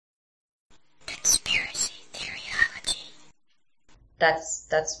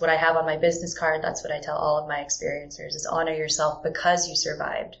that's what I have on my business card. That's what I tell all of my experiencers is honor yourself because you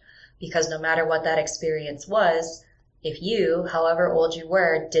survived. Because no matter what that experience was, if you, however old you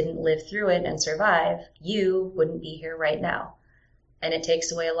were, didn't live through it and survive, you wouldn't be here right now. And it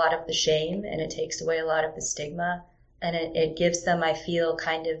takes away a lot of the shame, and it takes away a lot of the stigma, and it gives them, I feel,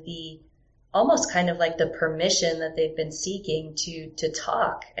 almost kind of like the permission that they've been seeking to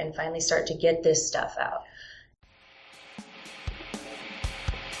talk and finally start to get this stuff out.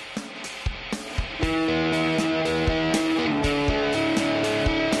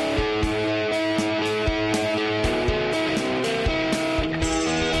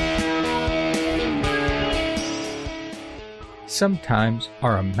 Sometimes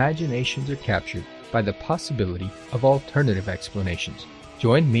our imaginations are captured by the possibility of alternative explanations.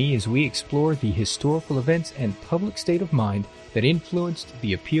 Join me as we explore the historical events and public state of mind that influenced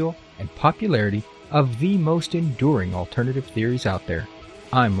the appeal and popularity of the most enduring alternative theories out there.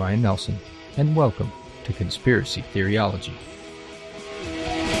 I'm Ryan Nelson, and welcome to Conspiracy Theoryology.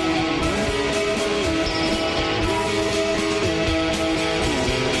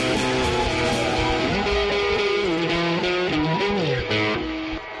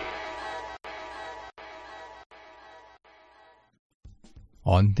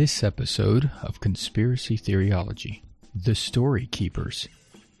 On this episode of Conspiracy Theoryology, The Story Keepers,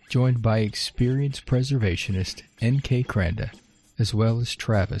 joined by experienced preservationist N.K. Kranda, as well as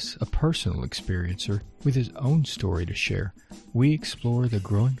Travis, a personal experiencer with his own story to share, we explore the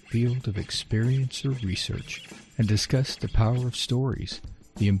growing field of experiencer research and discuss the power of stories,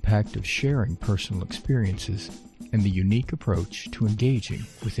 the impact of sharing personal experiences, and the unique approach to engaging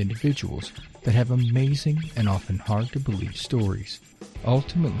with individuals that have amazing and often hard-to-believe stories.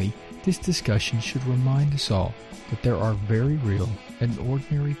 Ultimately, this discussion should remind us all that there are very real and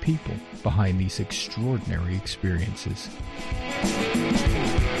ordinary people behind these extraordinary experiences.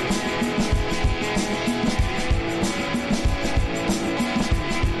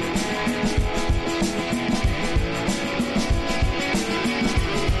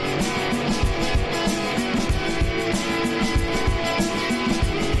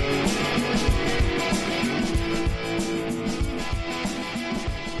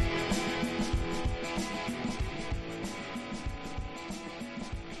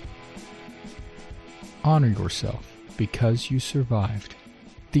 Honor yourself because you survived.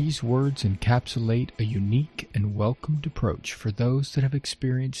 These words encapsulate a unique and welcomed approach for those that have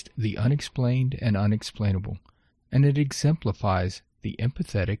experienced the unexplained and unexplainable, and it exemplifies the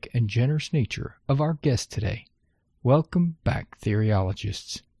empathetic and generous nature of our guest today. Welcome back,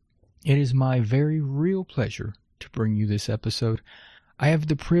 Theoryologists. It is my very real pleasure to bring you this episode. I have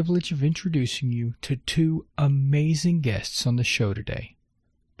the privilege of introducing you to two amazing guests on the show today.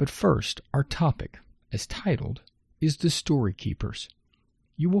 But first, our topic, as titled, is The Story Keepers.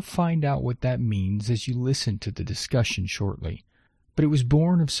 You will find out what that means as you listen to the discussion shortly, but it was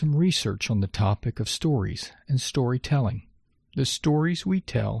born of some research on the topic of stories and storytelling. The stories we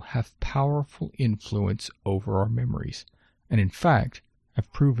tell have powerful influence over our memories, and in fact,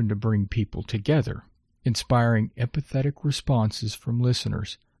 have proven to bring people together, inspiring empathetic responses from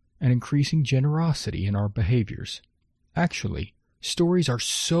listeners and increasing generosity in our behaviors. Actually, stories are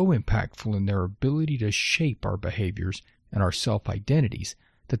so impactful in their ability to shape our behaviors and our self-identities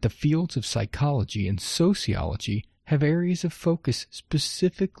that the fields of psychology and sociology have areas of focus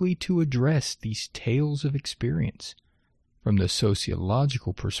specifically to address these tales of experience. From the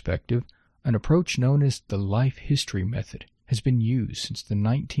sociological perspective, an approach known as the life history method has been used since the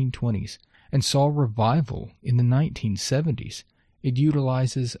 1920s and saw revival in the 1970s. It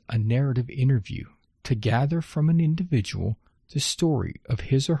utilizes a narrative interview to gather from an individual the story of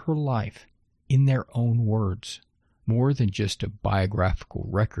his or her life in their own words. More than just a biographical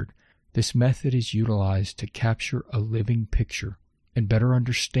record, this method is utilized to capture a living picture and better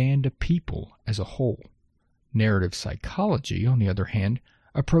understand a people as a whole. Narrative psychology, on the other hand,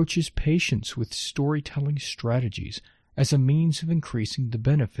 approaches patients with storytelling strategies as a means of increasing the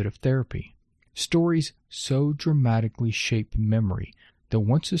benefit of therapy. Stories so dramatically shape memory that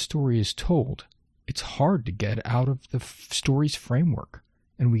once a story is told, it's hard to get out of the story's framework,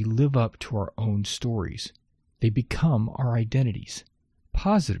 and we live up to our own stories. They become our identities.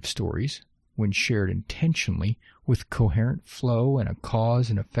 Positive stories, when shared intentionally with coherent flow and a cause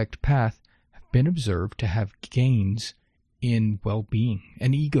and effect path, have been observed to have gains in well-being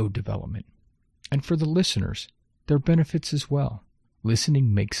and ego development. And for the listeners, there are benefits as well.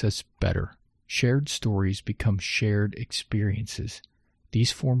 Listening makes us better. Shared stories become shared experiences.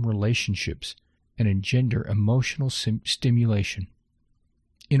 These form relationships and engender emotional stimulation.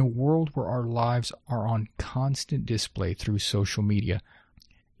 In a world where our lives are on constant display through social media,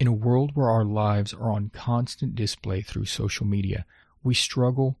 we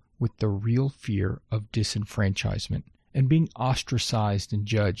struggle with the real fear of disenfranchisement and being ostracized and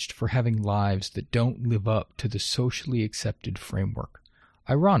judged for having lives that don't live up to the socially accepted framework.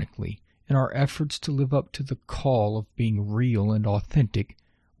 Ironically, in our efforts to live up to the call of being real and authentic,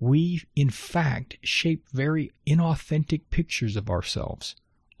 we, in fact, shape very inauthentic pictures of ourselves,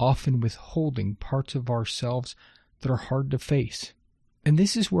 often withholding parts of ourselves that are hard to face. And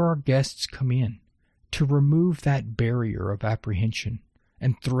this is where our guests come in, to remove that barrier of apprehension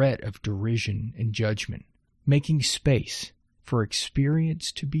and threat of derision and judgment, making space for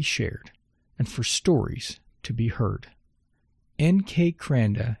experience to be shared and for stories to be heard. N.K.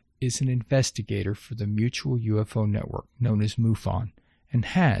 Kranda is an investigator for the Mutual UFO Network, known as MUFON, and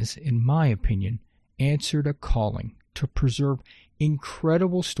has, in my opinion, answered a calling to preserve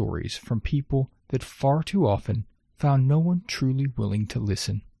incredible stories from people that far too often found no one truly willing to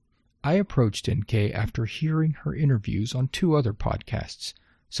listen. I approached N.K. after hearing her interviews on 2 other podcasts,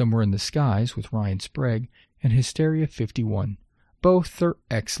 Somewhere in the Skies with Ryan Sprague and Hysteria 51. Both are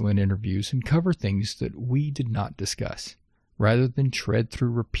excellent interviews and cover things that we did not discuss. Rather than tread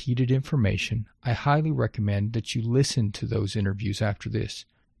through repeated information, I highly recommend that you listen to those interviews after this.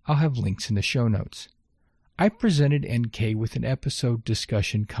 I'll have links in the show notes. I presented N.K. with an episode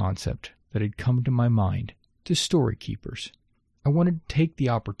discussion concept that had come to my mind, to story keepers. I wanted to take the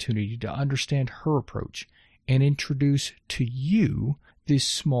opportunity to understand her approach and introduce to you this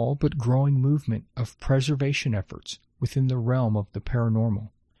small but growing movement of preservation efforts within the realm of the paranormal.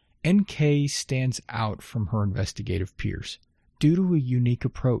 N.K. stands out from her investigative peers due to a unique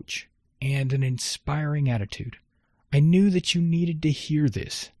approach and an inspiring attitude. I knew that you needed to hear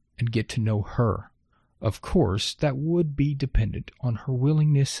this and get to know her. Of course, that would be dependent on her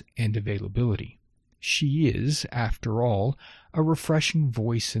willingness and availability. She is, after all, a refreshing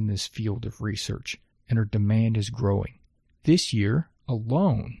voice in this field of research, and her demand is growing. This year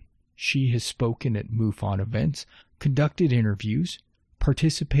alone, she has spoken at MUFON events, conducted interviews,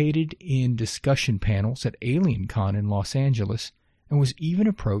 participated in discussion panels at AlienCon in Los Angeles, and was even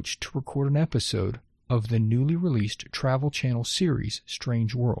approached to record an episode of the newly released Travel Channel series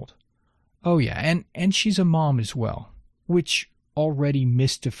Strange World. Oh yeah, and she's a mom as well, which already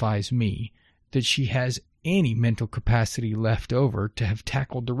mystifies me that she has any mental capacity left over to have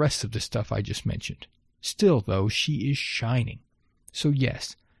tackled the rest of the stuff I just mentioned. Still, though, she is shining. So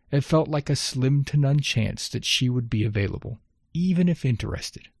yes, it felt like a slim to none chance that she would be available, even if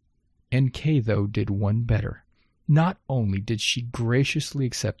interested. N.K., though, did one better. Not only did she graciously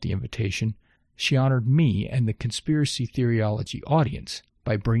accept the invitation, she honored me and the Conspiracy Theoryology audience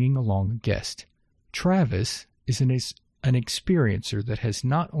by bringing along a guest. Travis is an experiencer that has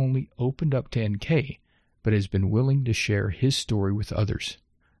not only opened up to N.K., but has been willing to share his story with others,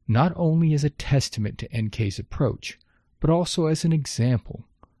 not only as a testament to N.K.'s approach, but also as an example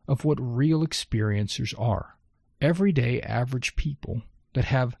of what real experiencers are, everyday average people that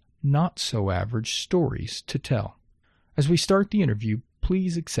have not-so-average stories to tell. As we start the interview,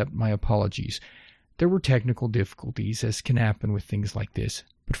 please accept my apologies. There were technical difficulties, as can happen with things like this,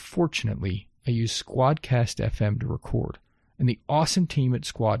 but fortunately, I used Squadcast FM to record, and the awesome team at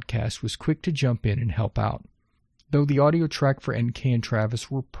Squadcast was quick to jump in and help out. Though the audio track for N.K. and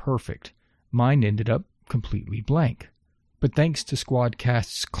Travis were perfect, mine ended up completely blank. But thanks to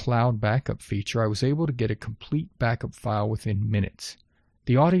Squadcast's cloud backup feature, I was able to get a complete backup file within minutes.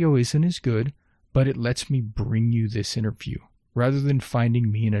 The audio isn't as good, but it lets me bring you this interview, rather than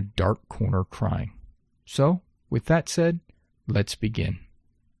finding me in a dark corner crying. So, with that said, let's begin.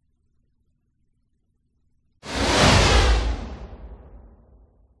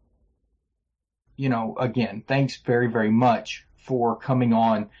 Again, thanks very, very much for coming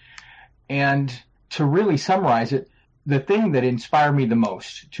on. And to really summarize it, the thing that inspired me the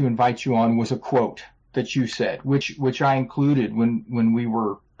most to invite you on was a quote that you said, which I included when we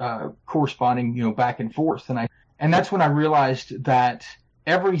were corresponding, back and forth. And that's when I realized that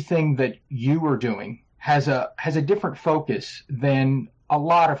everything that you are doing has a different focus than a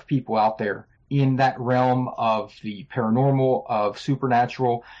lot of people out there in that realm of the paranormal, of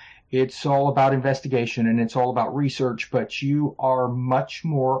supernatural. It's all about investigation and it's all about research, but you are much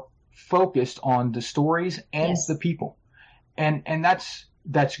more focused on the stories and the people. And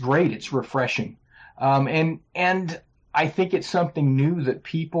that's great. It's refreshing. And I think it's something new that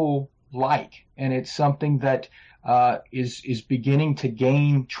people like, and it's something that is beginning to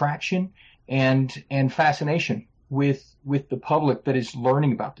gain traction and fascination with the public that is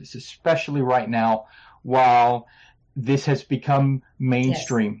learning about this, especially right now, while this has become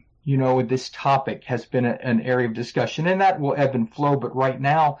mainstream. Yes. You know, this topic has been an area of discussion, and that will ebb and flow. But right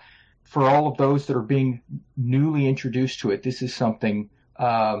now, for all of those that are being newly introduced to it, this is something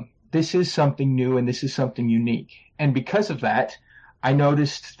new, and this is something unique. And because of that, I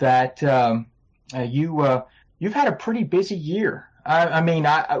noticed that you've had a pretty busy year. I mean,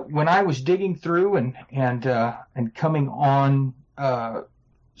 when I was digging through and coming on,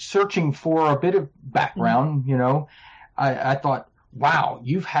 searching for a bit of background, you know, I thought, wow,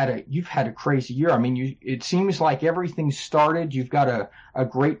 you've had a crazy year. I mean, it seems like everything started. You've got a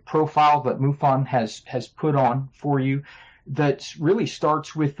great profile that MUFON has put on for you that really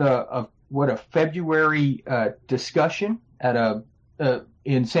starts with a February discussion at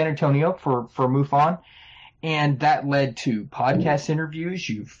in San Antonio for MUFON. And that led to podcast interviews.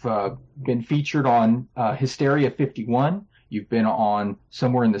 You've been featured on Hysteria 51. You've been on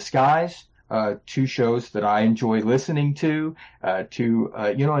Somewhere in the Skies, 2 shows that I enjoy listening to, and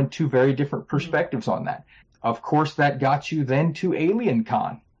 2 very different perspectives on that. Of course, that got you then to Alien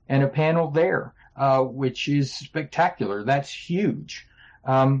Con and a panel there, which is spectacular. That's huge.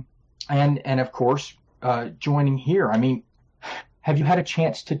 And of course, joining here. I mean, have you had a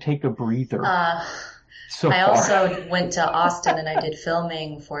chance to take a breather? I also went to Austin and I did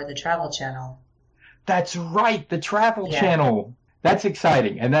filming for the Travel Channel. That's right, the Travel Channel. That's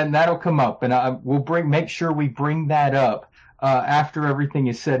exciting, and then that'll come up, and we'll make sure we bring that up after everything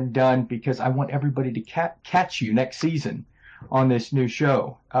is said and done, because I want everybody to catch you next season on this new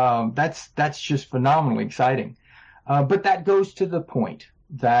show. That's just phenomenally exciting. But that goes to the point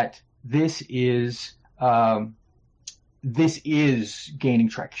that this is gaining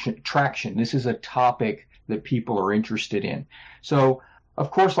traction. This is a topic that people are interested in. So, of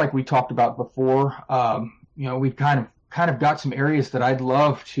course, like we talked about before, we've kind of got some areas that I'd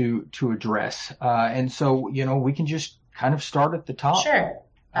love to address. And so, we can just kind of start at the top. Sure.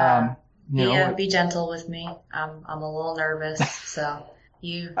 Be gentle with me. I'm a little nervous, so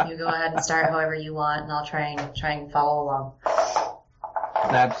you go ahead and start however you want, and I'll try and follow along.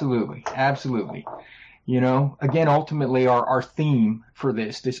 Absolutely. Again, ultimately our theme for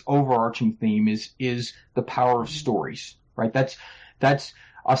this overarching theme is the power of stories, right? That's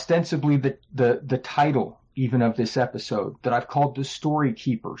ostensibly the title even of this episode that I've called The Story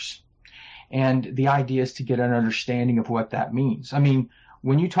Keepers. And the idea is to get an understanding of what that means. I mean,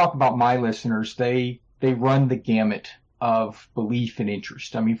 when you talk about my listeners, they run the gamut of belief and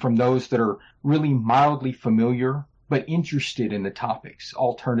interest. I mean, from those that are really mildly familiar but interested in the topics,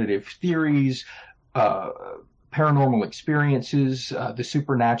 alternative theories, paranormal experiences, the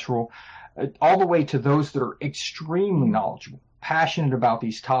supernatural, all the way to those that are extremely knowledgeable, passionate about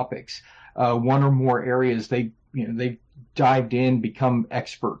these topics. One or more areas they've dived in, become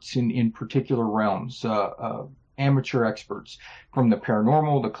experts in particular realms, amateur experts from the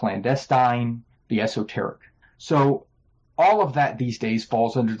paranormal, the clandestine, the esoteric. So all of that these days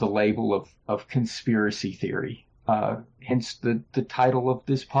falls under the label of conspiracy theory. Hence the title of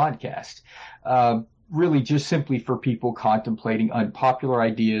this podcast. Really just simply for people contemplating unpopular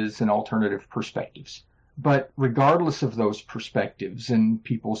ideas and alternative perspectives. But regardless of those perspectives and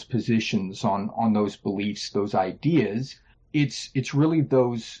people's positions on those beliefs, those ideas, it's really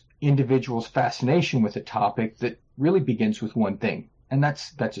those individuals' fascination with a topic that really begins with one thing, and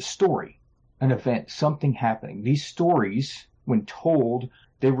that's a story, an event, something happening. These stories, when told,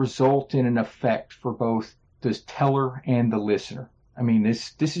 they result in an effect for both the teller and the listener. I mean,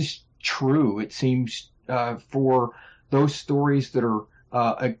 this is true, it seems, for those stories that are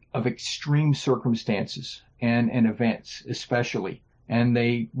of extreme circumstances and events especially. And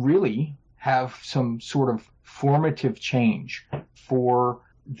they really have some sort of formative change for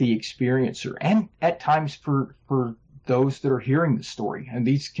the experiencer and at times for those that are hearing the story. And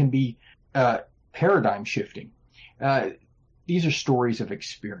these can be paradigm shifting. These are stories of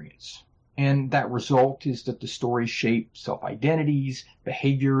experience. And that result is that the stories shape self-identities,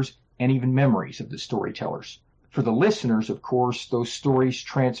 behaviors, and even memories of the storytellers. For the listeners, of course, those stories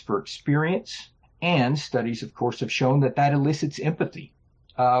transfer experience, and studies, of course, have shown that elicits empathy,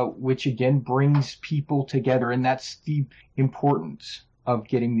 which again brings people together, and that's the importance of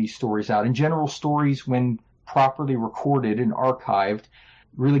getting these stories out. In general, stories, when properly recorded and archived,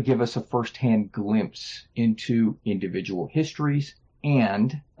 really give us a first-hand glimpse into individual histories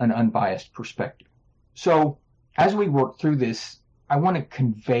and an unbiased perspective. So, as we work through this, I want to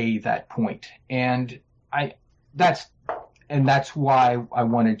convey that point, and that's why I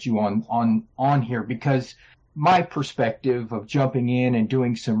wanted you on here, because my perspective of jumping in and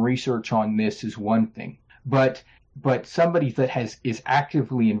doing some research on this is one thing, but somebody that is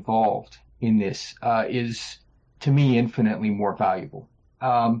actively involved in this is to me, infinitely more valuable.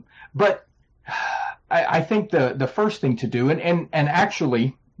 But I think the first thing to do, and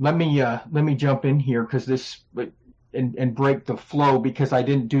actually, let me jump in here because and break the flow because I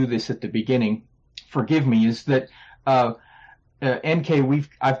didn't do this at the beginning. Forgive me. Is that NK?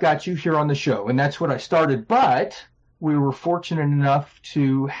 I've got you here on the show, and that's what I started. But we were fortunate enough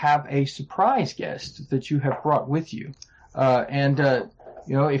to have a surprise guest that you have brought with you,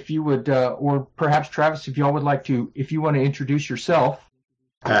 if you would, or perhaps Travis, if y'all would like to, if you want to introduce yourself.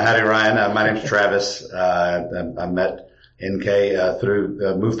 Howdy, Ryan. My name's Travis. I met NK through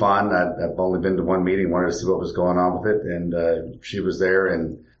MUFON. I've only been to one meeting, wanted to see what was going on with it, and she was there,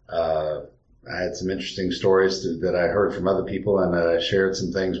 and I had some interesting stories that I heard from other people, and I shared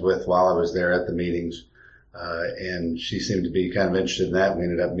some things with while I was there at the meetings. And she seemed to be kind of interested in that. We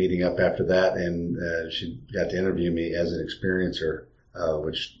ended up meeting up after that, and she got to interview me as an experiencer,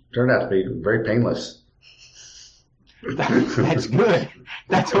 which turned out to be very painless. That's good.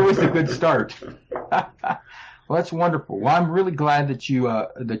 That's always a good start. Well, that's wonderful. Well, I'm really glad that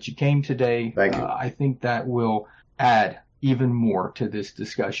you came today. Thank you. I think that will add even more to this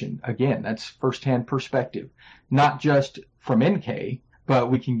discussion. Again, that's firsthand perspective, not just from NK,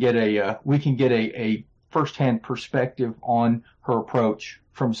 but we can get a firsthand perspective on her approach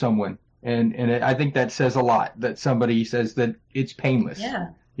from someone. And I think that says a lot, that somebody says that it's painless.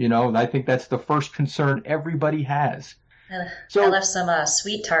 Yeah. I think that's the first concern everybody has. I left some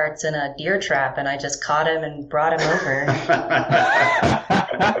sweet tarts in a deer trap, and I just caught him and brought him over.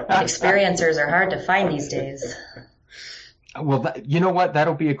 Experiencers are hard to find these days. Well, you know what?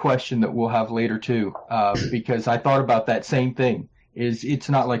 That'll be a question that we'll have later too, because I thought about that same thing. It's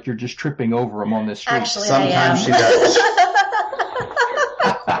not like you're just tripping over them on the street. Actually, sometimes I am. She does.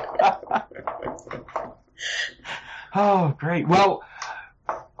 Oh, great. Well,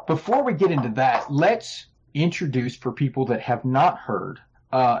 before we get into that, let's introduce for people that have not heard,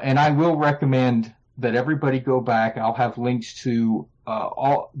 and I will recommend that everybody go back. I'll have links to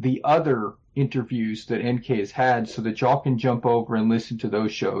all the other interviews that NK has had so that y'all can jump over and listen to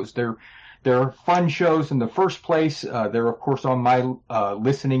those shows. They're fun shows in the first place. They're, of course, on my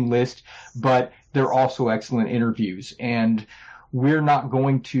listening list, but they're also excellent interviews. And we're not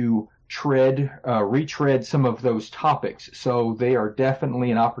going to retread some of those topics. So they are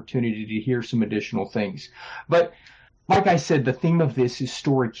definitely an opportunity to hear some additional things. But like I said, the theme of this is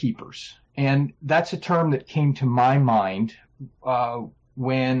story keepers. And that's a term that came to my mind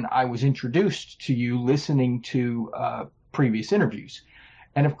when I was introduced to you listening to previous interviews.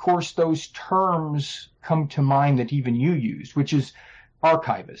 And of course, those terms come to mind that even you used, which is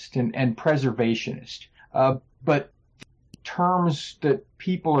archivist and preservationist. But terms that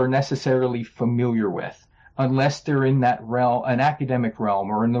people are necessarily familiar with, unless they're in that realm, an academic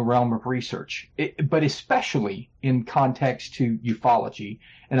realm or in the realm of research, but especially in context to ufology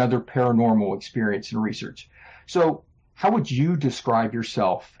and other paranormal experience and research. So how would you describe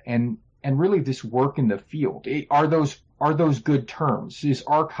yourself and really this work in the field? Are those good terms? Is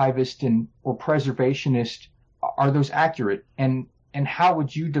archivist or preservationist, are those accurate? And how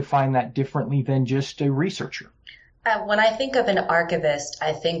would you define that differently than just a researcher? When I think of an archivist,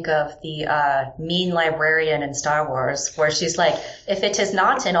 I think of the mean librarian in Star Wars, where she's like, if it is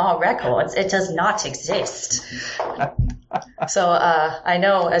not in all records, it does not exist. So I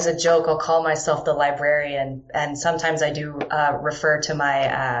know as a joke, I'll call myself the librarian, and sometimes I do refer to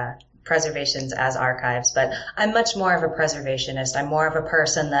my preservations as archives, but I'm much more of a preservationist. I'm more of a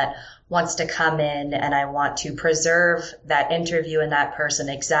person that wants to come in and I want to preserve that interview and that person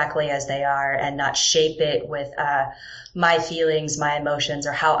exactly as they are and not shape it with my feelings, my emotions,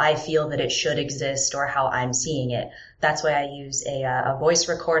 or how I feel that it should exist or how I'm seeing it. That's why I use a voice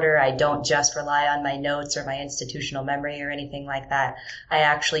recorder. I don't just rely on my notes or my institutional memory or anything like that. I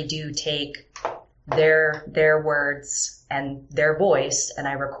actually do take their words and their voice and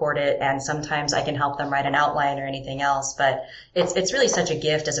I record it, and sometimes I can help them write an outline or anything else, but it's really such a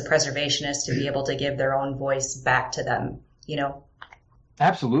gift as a preservationist to be able to give their own voice back to them,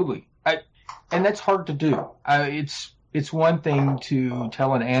 Absolutely. And that's hard to do. It's one thing to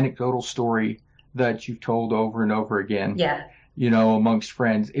tell an anecdotal story that you've told over and over again. Yeah. Amongst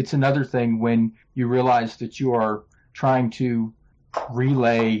friends. It's another thing when you realize that you are trying to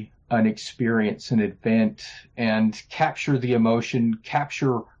relay an experience, an event, and capture the emotion,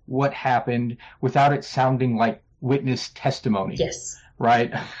 capture what happened without it sounding like witness testimony. Yes.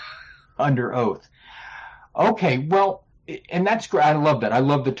 Right? Under oath. Okay, well, and that's great. I love that. I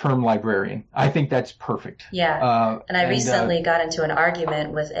love the term librarian. I think that's perfect. Yeah. And I recently got into an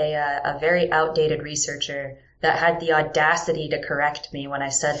argument with a very outdated researcher that had the audacity to correct me when I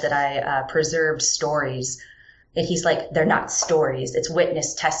said that I preserved stories. And he's like, they're not stories. It's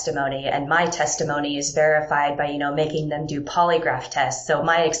witness testimony. And my testimony is verified by, making them do polygraph tests. So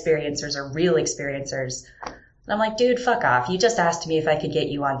my experiencers are real experiencers. And I'm like, dude, fuck off. You just asked me if I could get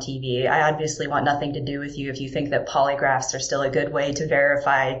you on TV. I obviously want nothing to do with you if you think that polygraphs are still a good way to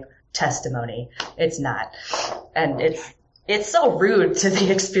verify testimony. It's not. And it's so rude to the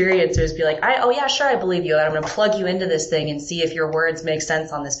experiencers be like, oh yeah, sure, I believe you. And I'm going to plug you into this thing and see if your words make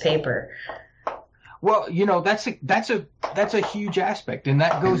sense on this paper. Well, that's a huge aspect, and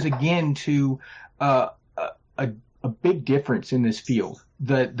that goes again to a big difference in this field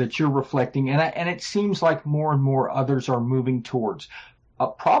that you're reflecting, and it seems like more and more others are moving towards.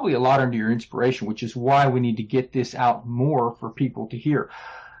 Probably a lot under your inspiration, which is why we need to get this out more for people to hear.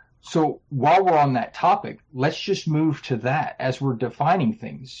 So while we're on that topic, let's just move to that as we're defining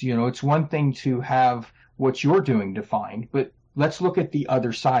things. It's one thing to have what you're doing defined, but let's look at the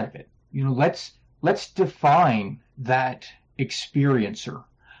other side of it. Let's define that experiencer.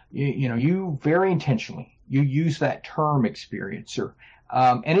 You very intentionally, you use that term experiencer,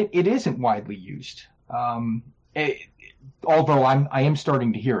 and it isn't widely used. Although I am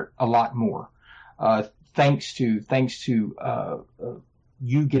starting to hear it a lot more, thanks to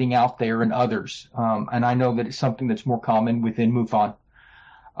you getting out there and others. And I know that it's something that's more common within MUFON,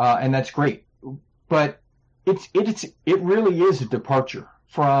 and that's great. But it really is a departure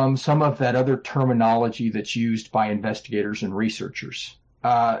from some of that other terminology that's used by investigators and researchers.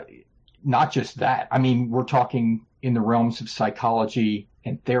 Not just that. I mean, we're talking in the realms of psychology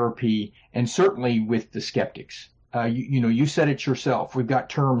and therapy, and certainly with the skeptics. You said it yourself. We've got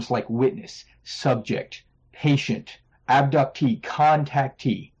terms like witness, subject, patient, abductee,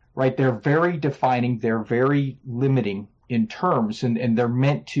 contactee, right? They're very defining. They're very limiting in terms, and they're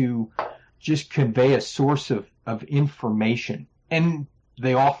meant to just convey a source of information. And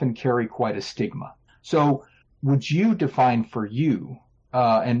they often carry quite a stigma. So would you define for you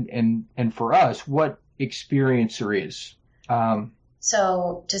and for us what experiencer is?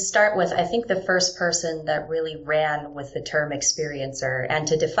 So to start with, I think the first person that really ran with the term experiencer, and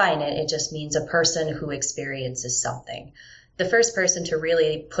to define it, it just means a person who experiences something. The first person to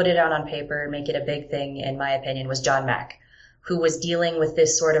really put it out on paper and make it a big thing, in my opinion, was John Mack, who was dealing with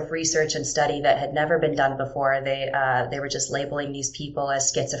this sort of research and study that had never been done before. They were just labeling these people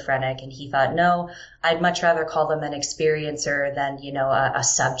as schizophrenic, and he thought, no, I'd much rather call them an experiencer than, a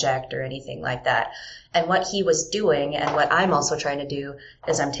subject or anything like that. And what he was doing, and what I'm also trying to do,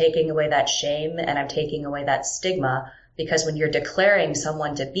 is I'm taking away that shame and I'm taking away that stigma, because when you're declaring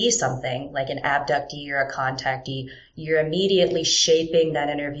someone to be something, like an abductee or a contactee, you're immediately shaping that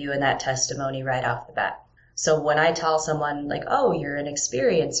interview and that testimony right off the bat. So when I tell someone like, oh, you're an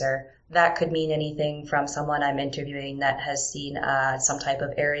experiencer, that could mean anything from someone I'm interviewing that has seen some type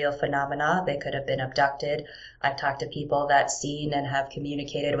of aerial phenomena. They could have been abducted. I've talked to people that seen and have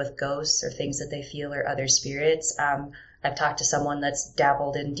communicated with ghosts or things that they feel are other spirits. I've talked to someone that's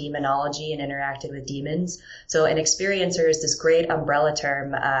dabbled in demonology and interacted with demons. So an experiencer is this great umbrella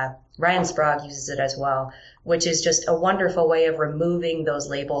term. Ryan Sprague uses it as well, which is just a wonderful way of removing those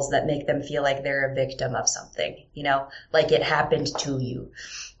labels that make them feel like they're a victim of something, like it happened to you.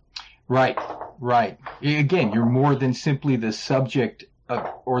 Right. Again, you're more than simply the subject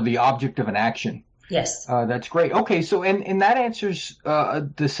or the object of an action. Yes. That's great. Okay, so and that answers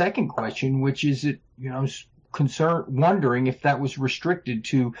the second question, which is I was wondering if that was restricted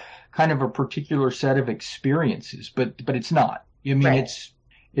to kind of a particular set of experiences, but it's not. I mean, right.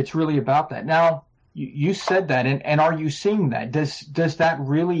 It's really about that. Now, you said that, and are you seeing that? Does that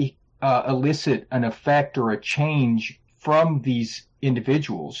really elicit an effect or a change from these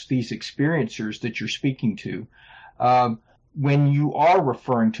individuals, these experiencers that you're speaking to, when you are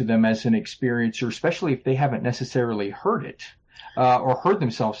referring to them as an experiencer, especially if they haven't necessarily heard it or heard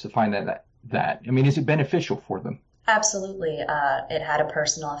themselves define that? I mean, is it beneficial for them? Absolutely. It had a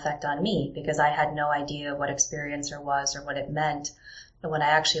personal effect on me because I had no idea what experiencer was or what it meant. And when I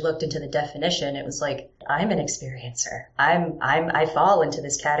actually looked into the definition, it was like, I'm an experiencer. I fall into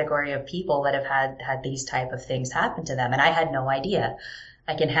this category of people that have had these type of things happen to them. And I had no idea.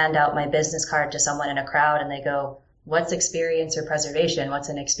 I can hand out my business card to someone in a crowd and they go, what's experiencer preservation? What's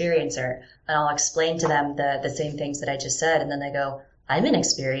an experiencer? And I'll explain to them the same things that I just said. And then they go, I'm an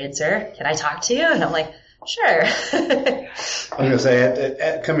experiencer. Can I talk to you? And I'm like, sure. I was going to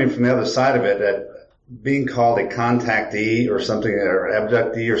say, coming from the other side of it, being called a contactee or something, or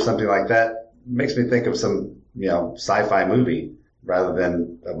abductee or something like that, makes me think of some, sci-fi movie rather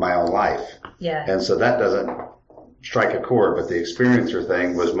than of my own life. Yeah. And so that doesn't strike a chord, but the experiencer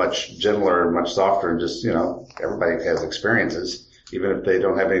thing was much gentler and much softer and just, everybody has experiences, even if they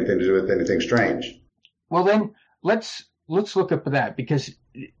don't have anything to do with anything strange. Well, then let's look up at that, because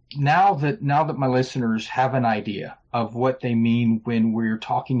now that my listeners have an idea of what they mean when we're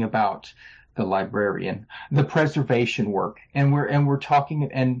talking about the librarian, the preservation work, and we're talking,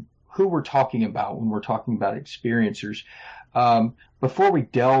 and who we're talking about when we're talking about experiencers. Before we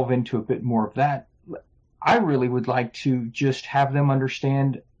delve into a bit more of that, I really would like to just have them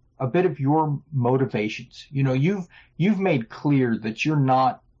understand a bit of your motivations. You know, you've made clear that you're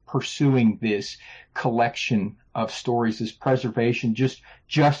not pursuing this collection of stories, this preservation,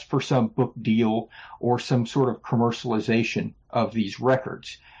 just for some book deal or some sort of commercialization of these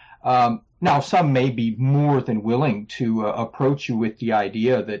records. Now, some may be more than willing to approach you with the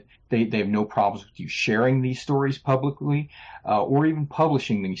idea that they have no problems with you sharing these stories publicly, or even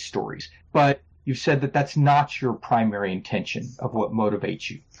publishing these stories. But you've said that that's not your primary intention of what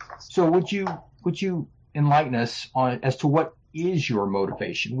motivates you. So would you enlighten us as to what is your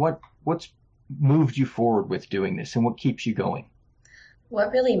motivation? What's moved you forward with doing this, and what keeps you going?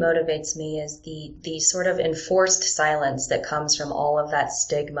 What really motivates me is the sort of enforced silence that comes from all of that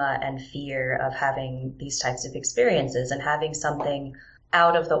stigma and fear of having these types of experiences and having something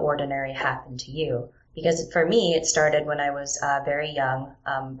out of the ordinary happen to you. Because for me, it started when I was very young.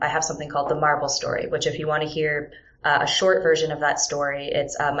 I have something called the Marble Story, which if you want to hear a short version of that story,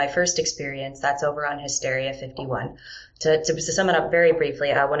 it's my first experience. That's over on Hysteria 51. To sum it up very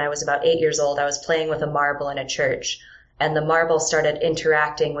briefly, when I was about 8 years old, I was playing with a marble in a church. And the marble started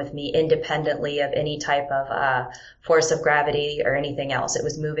interacting with me independently of any type of force of gravity or anything else. It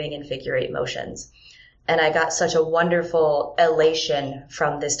was moving in figure 8 motions. And I got such a wonderful elation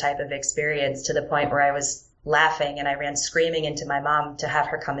from this type of experience to the point where I was laughing and I ran screaming into my mom to have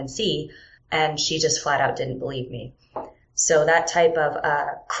her come and see. And she just flat out didn't believe me. So that type of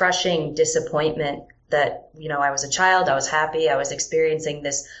crushing disappointment that, you know, I was a child, I was happy, I was experiencing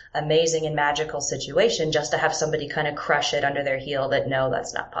this amazing and magical situation just to have somebody kind of crush it under their heel that, no,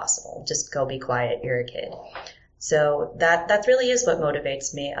 that's not possible. Just go be quiet. You're a kid. So that really is what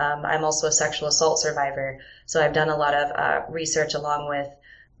motivates me. I'm also a sexual assault survivor. So I've done a lot of research along with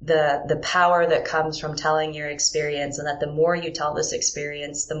the power that comes from telling your experience, and that the more you tell this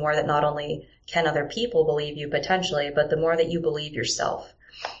experience, the more that not only can other people believe you potentially, but the more that you believe yourself.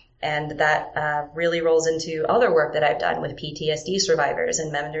 And that really rolls into other work that I've done with PTSD survivors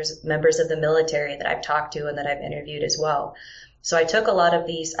and members of the military that I've talked to and that I've interviewed as well. So I took a lot of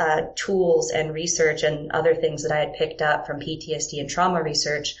these tools and research and other things that I had picked up from PTSD and trauma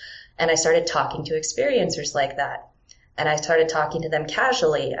research, and I started talking to experiencers like that. And I started talking to them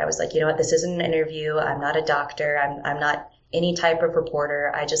casually. I was like, you know what, this isn't an interview. I'm not a doctor. I'm not any type of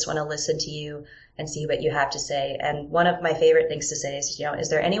reporter. I just want to listen to you and see what you have to say. And one of my favorite things to say is, you know, is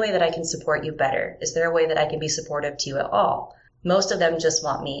there any way that I can support you better? Is there a way that I can be supportive to you at all? Most of them just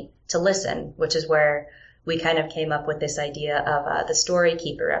want me to listen, which is where we kind of came up with this idea of the Story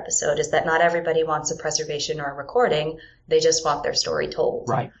Keeper episode, is that not everybody wants a preservation or a recording. They just want their story told.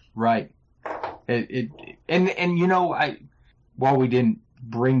 Right. And you know, while we didn't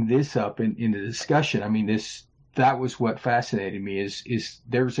bring this up in the discussion, I mean, that was what fascinated me is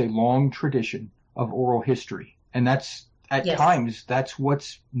there's a long tradition of oral history, and that's at times that's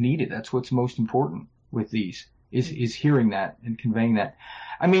what's needed. That's what's most important with these is hearing that and conveying that.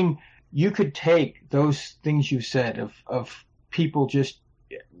 I mean, you could take those things you've said of people just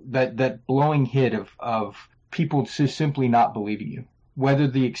that blowing hit of people just simply not believing you, whether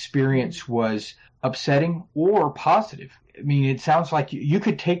the experience was upsetting or positive. I mean, it sounds like you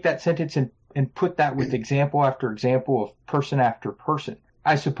could take that sentence and put that with example after example of person after person.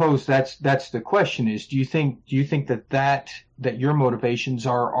 I suppose that's the question is, do you think that your motivations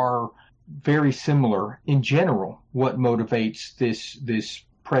are very similar in general? What motivates this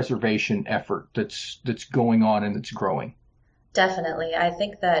preservation effort that's going on and that's growing? Definitely. I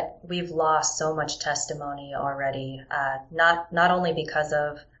think that we've lost so much testimony already, not only because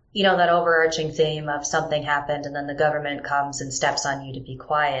of, you know, that overarching theme of something happened and then the government comes and steps on you to be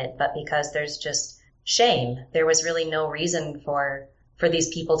quiet, but because there's just shame. There was really no reason for these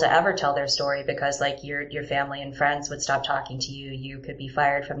people to ever tell their story, because like your family and friends would stop talking to you. You could be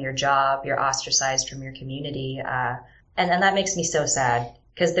fired from your job. You're ostracized from your community. And that makes me so sad,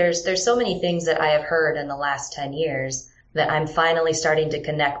 because there's so many things that I have heard in the last 10 years that I'm finally starting to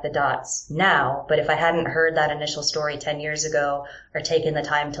connect the dots now. But if I hadn't heard that initial story 10 years ago or taken the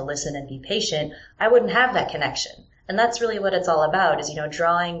time to listen and be patient, I wouldn't have that connection. And that's really what it's all about, is, you know,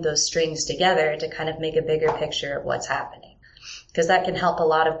 drawing those strings together to kind of make a bigger picture of what's happening. Because that can help a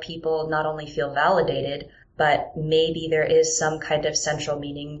lot of people not only feel validated, but maybe there is some kind of central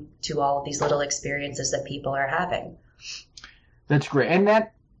meaning to all of these little experiences that people are having. That's great. And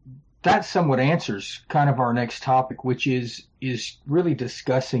that somewhat answers kind of our next topic, which is really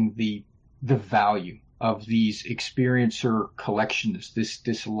discussing the value of these experiencer collections,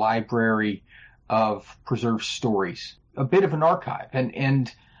 this library of preserved stories, a bit of an archive.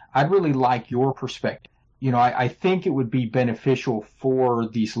 And I'd really like your perspective. I think it would be beneficial for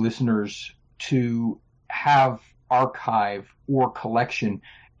these listeners to have archive or collection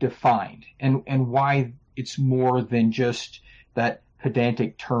defined, and why it's more than just that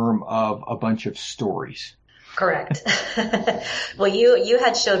pedantic term of a bunch of stories. Correct. Well, you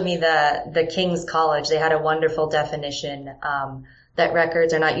had showed me the King's College. They had a wonderful definition that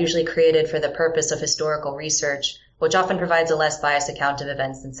records are not usually created for the purpose of historical research, which often provides a less biased account of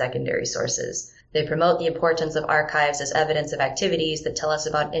events than secondary sources. They promote the importance of archives as evidence of activities that tell us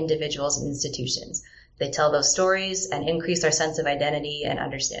about individuals and institutions. They tell those stories and increase our sense of identity and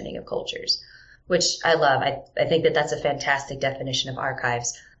understanding of cultures, which I love. I think that that's a fantastic definition of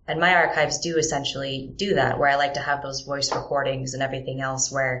archives. And my archives do essentially do that, where I like to have those voice recordings and everything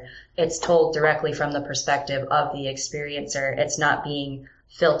else where it's told directly from the perspective of the experiencer. It's not being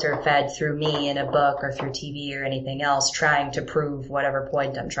filter fed through me in a book or through TV or anything else, trying to prove whatever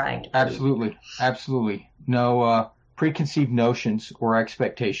point I'm trying to prove. Absolutely. No preconceived notions or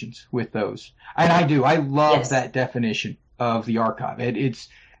expectations with those. And I love that definition of the archive.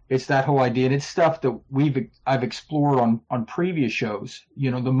 It's that whole idea, and it's stuff that I've explored on previous shows. The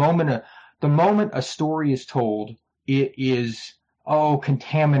moment a story is told, it is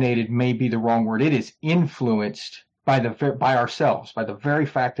contaminated may be the wrong word. It is influenced by ourselves, by the very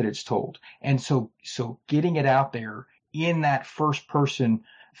fact that it's told. And so getting it out there in that first person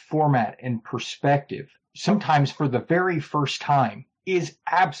format and perspective, sometimes for the very first time, is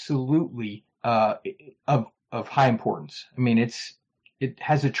absolutely of high importance. I mean, it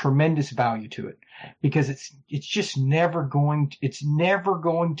has a tremendous value to it, because it's just never going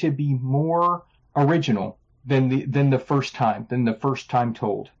to be more original than the first time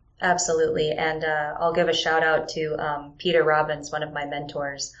told. Absolutely. And I'll give a shout out to Peter Robbins, one of my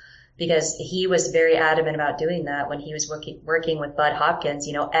mentors, because he was very adamant about doing that when he was working with Bud Hopkins.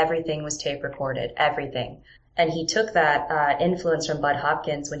 Everything was tape recorded, everything. And he took that influence from Bud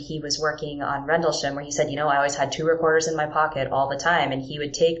Hopkins when he was working on Rendlesham, where he said, I always had 2 recorders in my pocket all the time. And he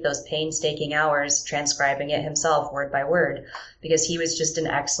would take those painstaking hours transcribing it himself word by word, because he was just an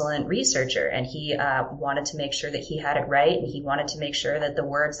excellent researcher. And he wanted to make sure that he had it right. And he wanted to make sure that the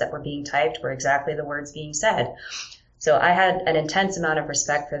words that were being typed were exactly the words being said. So I had an intense amount of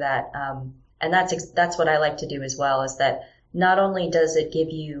respect for that. And that's what I like to do as well, is that not only does it give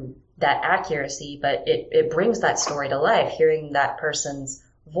you that accuracy, but it brings that story to life, hearing that person's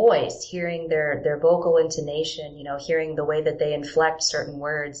voice, hearing their vocal intonation, hearing the way that they inflect certain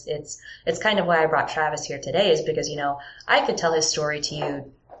words. It's kind of why I brought Travis here today, is because, I could tell his story to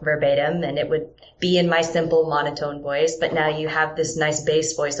you verbatim and it would be in my simple monotone voice, but now you have this nice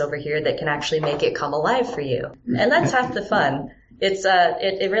bass voice over here that can actually make it come alive for you. And that's half the fun. It's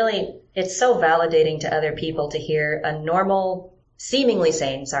it's so validating to other people to hear a normal, seemingly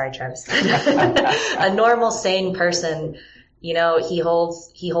sane, sorry, Travis, a normal, sane person, he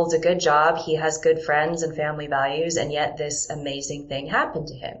holds a good job, he has good friends and family values, and yet this amazing thing happened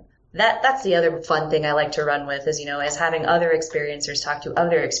to him. That's the other fun thing I like to run with is, as having other experiencers talk to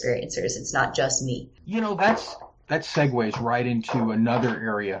other experiencers. It's not just me. That segues right into another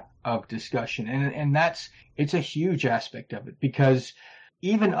area of discussion, and it's a huge aspect of it, because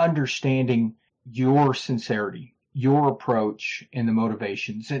even understanding your sincerity, your approach and the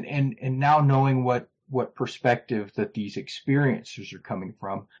motivations, and now knowing what perspective that these experiencers are coming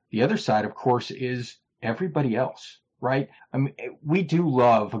from. The other side, of course, is everybody else, right? I mean, we do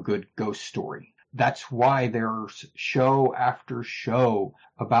love a good ghost story. That's why there's show after show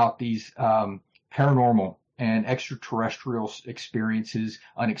about these paranormal and extraterrestrial experiences,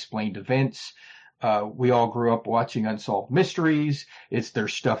 unexplained events. We all grew up watching Unsolved Mysteries.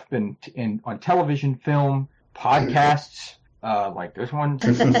 There's stuff on television, film, podcasts, like this one.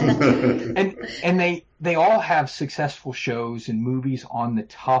 and they all have successful shows and movies on the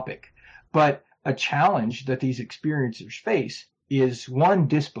topic. But a challenge that these experiencers face is, 1,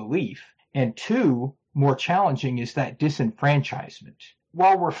 disbelief, and 2, more challenging, is that disenfranchisement.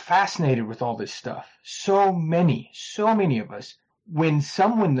 While we're fascinated with all this stuff, so many of us, when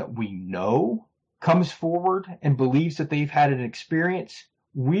someone that we know comes forward and believes that they've had an experience,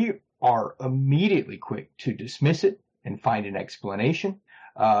 we are immediately quick to dismiss it and find an explanation.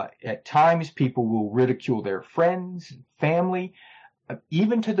 At times, people will ridicule their friends and family,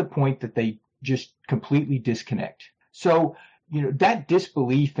 even to the point that they just completely disconnect. So, that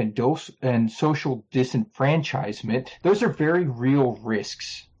disbelief and social disenfranchisement, those are very real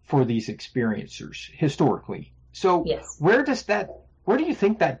risks for these experiencers historically. So Yes. where do you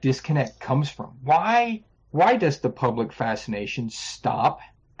think that disconnect comes from? Why does the public fascination stop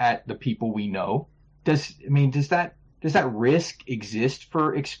at the people we know? Does that risk exist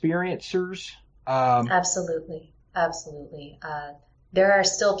for experiencers? Absolutely. Absolutely. There are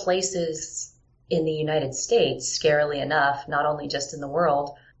still places in the United States, scarily enough, not only just in the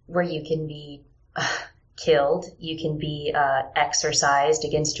world, where you can be killed, you can be exorcised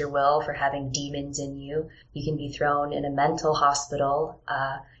against your will for having demons in you, you can be thrown in a mental hospital,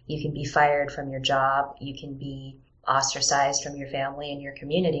 you can be fired from your job, you can be ostracized from your family and your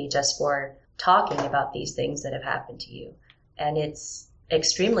community just for talking about these things that have happened to you. And it's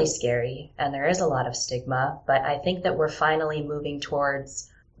extremely scary, and there is a lot of stigma, but I think that we're finally moving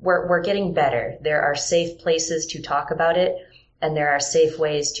towards, we're getting better. There are safe places to talk about it, and there are safe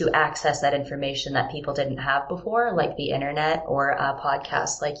ways to access that information that people didn't have before, like the internet or a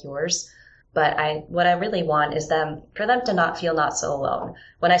podcast like yours. But what I really want is for them to not feel not so alone.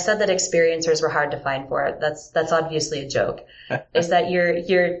 When I said that experiencers were hard to find for, that's obviously a joke. Is that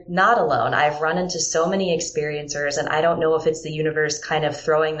you're not alone. I've run into so many experiencers, and I don't know if it's the universe kind of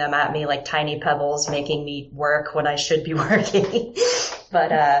throwing them at me like tiny pebbles, making me work when I should be working.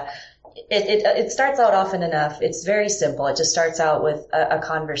 But it starts out often enough. It's very simple. It just starts out with a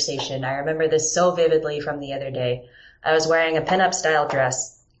conversation. I remember this so vividly from the other day. I was wearing a pinup style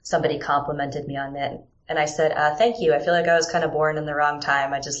dress. Somebody complimented me on it, and I said, thank you. I feel like I was kind of born in the wrong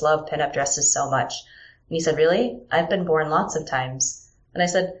time. I just love pinup dresses so much. And he said, really? I've been born lots of times. And I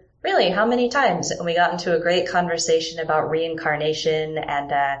said, really? How many times? And we got into a great conversation about reincarnation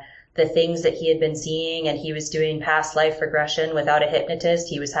and the things that he had been seeing, and he was doing past life regression without a hypnotist.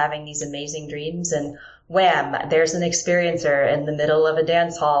 He was having these amazing dreams, and wham, there's an experiencer in the middle of a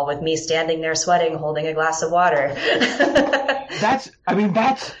dance hall with me standing there sweating, holding a glass of water.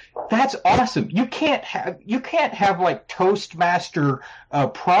 That's awesome. You can't have like Toastmaster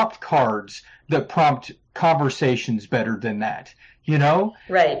prompt cards that prompt conversations better than that. You know?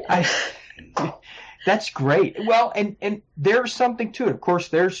 Right. That's great. Well, and there's something to it. Of course,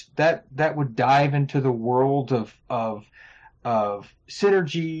 there's that would dive into the world of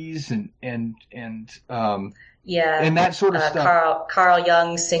synergies and that sort of stuff. Carl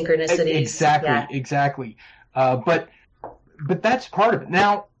Jung synchronicities. Exactly. But that's part of it.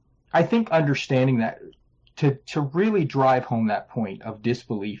 Now, I think understanding that to really drive home that point of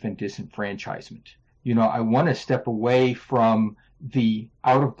disbelief and disenfranchisement, I want to step away from the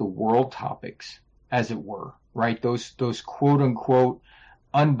out of the world topics, as it were, right? Those quote unquote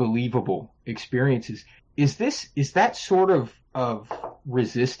unbelievable experiences. Is that sort of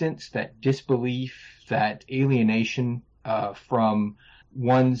resistance, that disbelief, that alienation from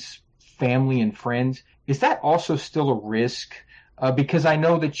one's family and friends? Is that also still a risk? Because I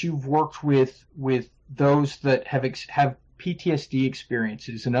know that you've worked with those that have PTSD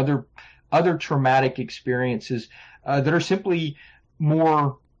experiences and other traumatic experiences that are simply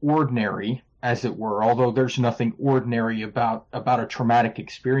more ordinary, as it were, although there's nothing ordinary about a traumatic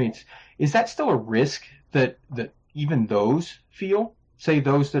experience. Is that still a risk that even those feel? Say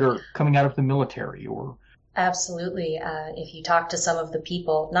those that are coming out of the military or... Absolutely. If you talk to some of the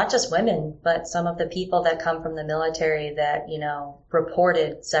people, not just women, but some of the people that come from the military that,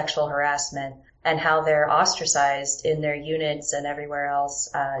 reported sexual harassment and how they're ostracized in their units and everywhere else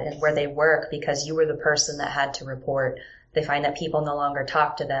where they work because you were the person that had to report. They find that people no longer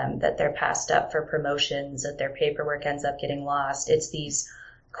talk to them, that they're passed up for promotions, that their paperwork ends up getting lost. It's these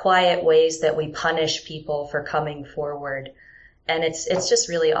quiet ways that we punish people for coming forward. And it's just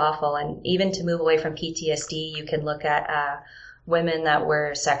really awful. And even to move away from PTSD, you can look at women that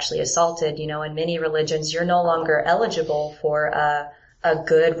were sexually assaulted. In many religions, you're no longer eligible for a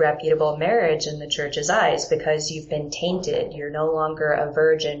good, reputable marriage in the church's eyes because you've been tainted. You're no longer a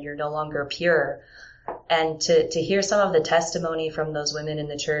virgin. You're no longer pure. And to hear some of the testimony from those women in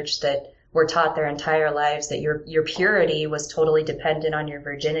the church that were taught their entire lives that your purity was totally dependent on your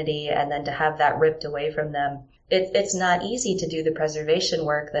virginity, and then to have that ripped away from them, it's not easy to do the preservation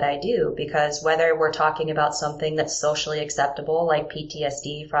work that I do, because whether we're talking about something that's socially acceptable, like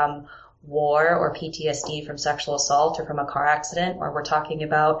PTSD from war or PTSD from sexual assault or from a car accident, or we're talking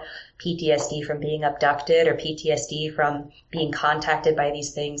about PTSD from being abducted or PTSD from being contacted by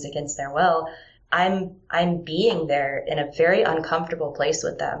these things against their will, I'm being there in a very uncomfortable place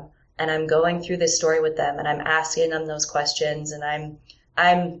with them. And I'm going through this story with them, and I'm asking them those questions, and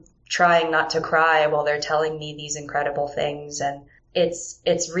I'm trying not to cry while they're telling me these incredible things. And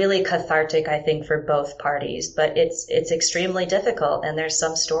it's really cathartic, I think, for both parties, but it's extremely difficult. And there's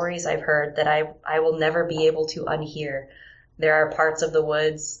some stories I've heard that I will never be able to unhear There are parts of the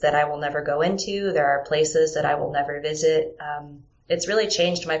woods that I will never go into. There are places that I will never visit. It's really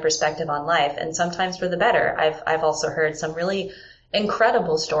changed my perspective on life, and sometimes for the better. I've also heard some really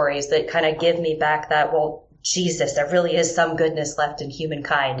incredible stories that kind of give me back that, well, Jesus, there really is some goodness left in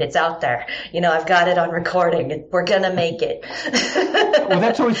humankind. It's out there. I've got it on recording. We're going to make it. Well,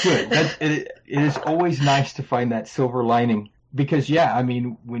 that's always good. It is always nice to find that silver lining because,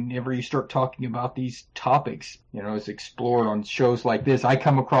 whenever you start talking about these topics, as explored on shows like this, I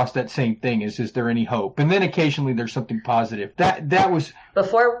come across that same thing. Is there any hope? And then occasionally there's something positive. That was...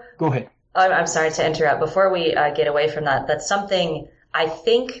 Go ahead. I'm sorry to interrupt. Before we get away from that, that's something I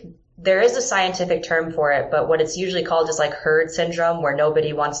think... There is a scientific term for it, but what it's usually called is like herd syndrome, where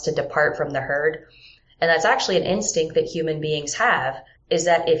nobody wants to depart from the herd. And that's actually an instinct that human beings have, is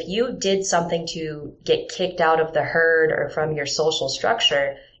that if you did something to get kicked out of the herd or from your social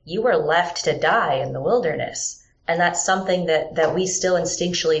structure, you were left to die in the wilderness. And that's something that we still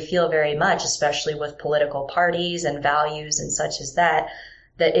instinctually feel very much, especially with political parties and values and such as that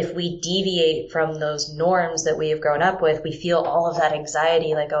if we deviate from those norms that we have grown up with, we feel all of that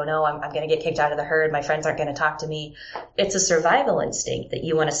anxiety, like, oh no, I'm going to get kicked out of the herd. My friends aren't going to talk to me. It's a survival instinct that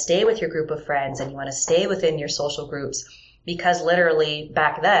you want to stay with your group of friends and you want to stay within your social groups because literally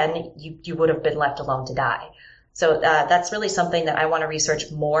back then you would have been left alone to die. So that's really something that I want to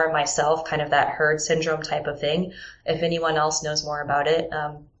research more myself, kind of that herd syndrome type of thing. If anyone else knows more about it,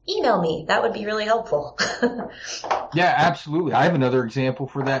 email me. That would be really helpful. Yeah, absolutely. I have another example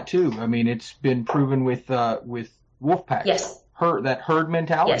for that too. I mean, it's been proven with Wolfpack. Yes. That herd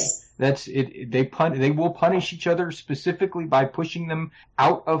mentality. Yes. That's it. They will punish each other specifically by pushing them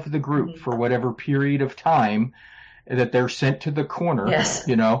out of the group for whatever period of time that they're sent to the corner. Yes.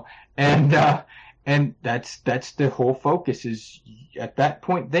 And that's the whole focus is at that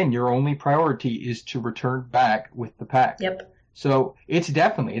point. Then your only priority is to return back with the pack. Yep. So it's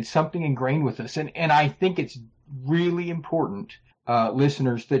something ingrained with us. And I think it's really important,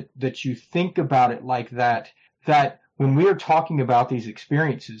 listeners, that you think about it like that when we are talking about these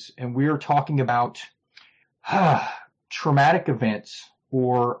experiences and we are talking about traumatic events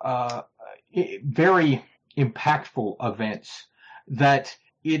or very impactful events, that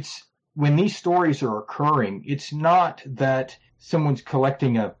it's when these stories are occurring, it's not that someone's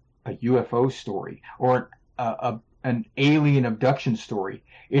collecting a UFO story or an alien abduction story.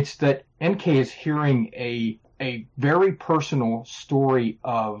 It's that NK is hearing a very personal story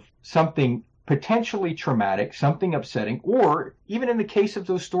of something potentially traumatic, something upsetting, or even in the case of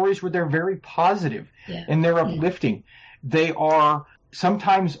those stories where they're very positive and they're uplifting, they are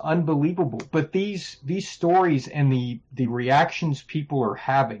sometimes unbelievable. But these stories and the reactions people are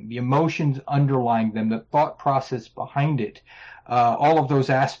having, the emotions underlying them, the thought process behind it, all of those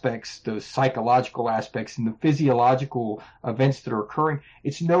aspects, those psychological aspects and the physiological events that are occurring,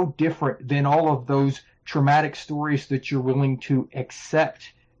 it's no different than all of those traumatic stories that you're willing to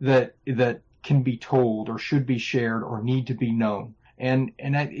accept that can be told or should be shared or need to be known. And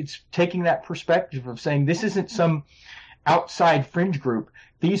it's taking that perspective of saying this isn't some outside fringe group.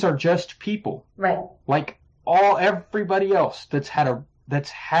 These are just people. Right. Like everybody else that's had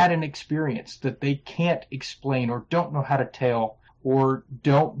an experience that they can't explain or don't know how to tell or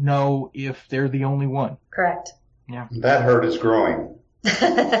don't know if they're the only one. Correct. Yeah. That herd is growing.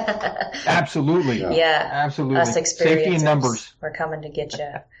 Absolutely. Yeah. Absolutely. Us experiencers. Safety in numbers. We're coming to get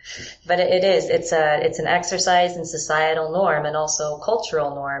you. But it's an exercise in societal norm and also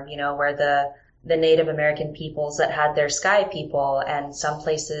cultural norm, where the Native American peoples that had their sky people and some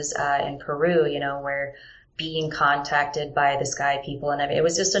places in Peru, where being contacted by the sky people and it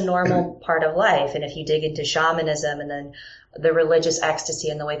was just a normal part of life. And if you dig into shamanism and then the religious ecstasy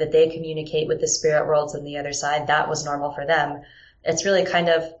and the way that they communicate with the spirit worlds on the other side, that was normal for them. It's really kind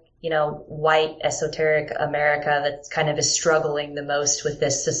of, white esoteric America that kind of is struggling the most with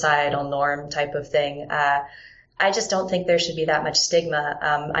this societal norm type of thing. I just don't think there should be that much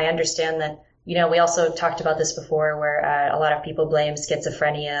stigma. I understand that, we also talked about this before where a lot of people blame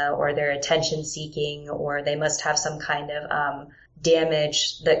schizophrenia or they're attention seeking or they must have some kind of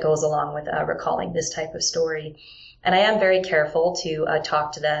damage that goes along with recalling this type of story. And I am very careful to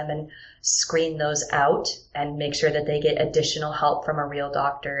talk to them and screen those out and make sure that they get additional help from a real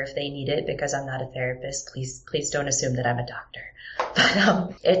doctor if they need it, because I'm not a therapist. Please don't assume that I'm a doctor.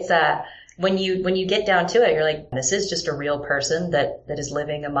 But it's when you get down to it, you're like, this is just a real person that is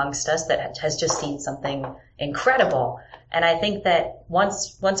living amongst us that has just seen something incredible. And I think that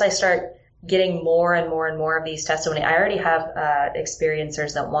once I start getting more and more and more of these testimony, I already have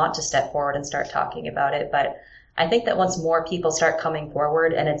experiencers that want to step forward and start talking about it, but I think that once more people start coming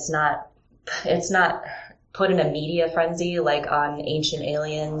forward and it's not put in a media frenzy like on Ancient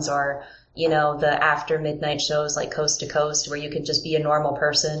Aliens or, you know, the after midnight shows like Coast to Coast where you can just be a normal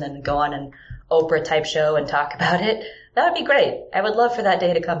person and go on an Oprah type show and talk about it, that would be great. I would love for that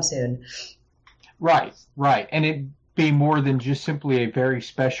day to come soon. Right. And it'd be more than just simply a very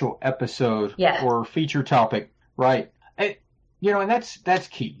special episode or feature topic. Right. And that's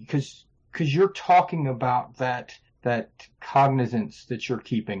key because you're talking about that cognizance that you're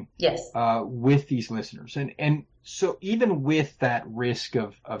keeping with these listeners. And so even with that risk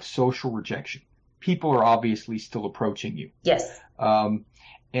of social rejection, people are obviously still approaching you. Yes.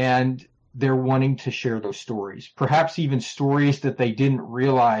 And they're wanting to share those stories, perhaps even stories that they didn't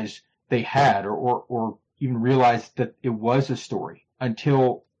realize they had or even realize that it was a story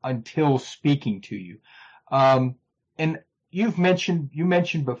until speaking to you. And you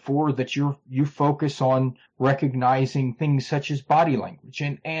mentioned before that you focus on recognizing things such as body language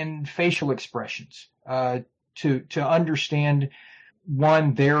and facial expressions, to understand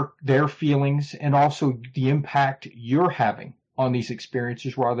their feelings and also the impact you're having on these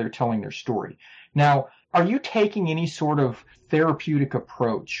experiences while they're telling their story. Now, are you taking any sort of therapeutic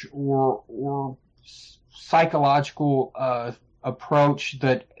approach or psychological approach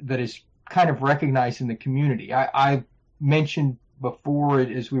that is kind of recognized in the community? I mentioned before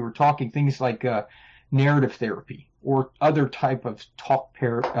as we were talking things like narrative therapy or other type of talk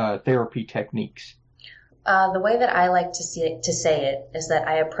therapy techniques. The way that I like to say it is that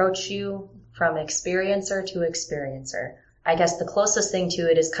I approach you from experiencer to experiencer. I guess the closest thing to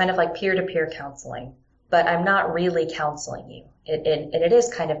it is kind of like peer-to-peer counseling, but I'm not really counseling you. It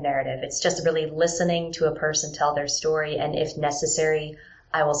is kind of narrative. It's just really listening to a person tell their story, and if necessary,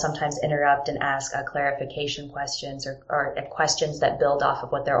 I will sometimes interrupt and ask clarification questions or questions that build off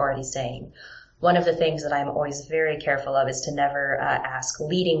of what they're already saying. One of the things that I'm always very careful of is to never ask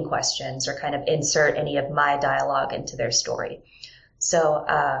leading questions or kind of insert any of my dialogue into their story. So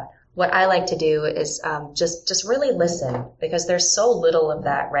what I like to do is just really listen, because there's so little of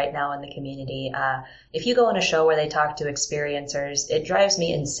that right now in the community. If you go on a show where they talk to experiencers, it drives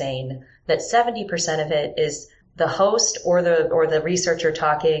me insane that 70% of it is the host or the researcher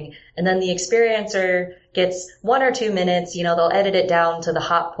talking, and then the experiencer gets 1 or 2 minutes. You know, they'll edit it down to the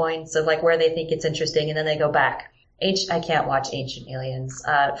hot points of like where they think it's interesting, and then they go back. I can't watch Ancient Aliens.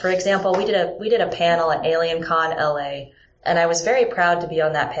 For example, we did a panel at AlienCon LA. And I was very proud to be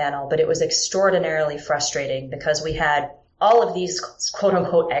on that panel, but it was extraordinarily frustrating because we had all of these quote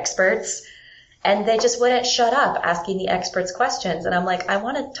unquote experts and they just wouldn't shut up asking the experts questions. And I'm like, I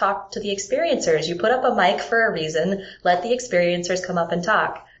want to talk to the experiencers. You put up a mic for a reason. Let the experiencers come up and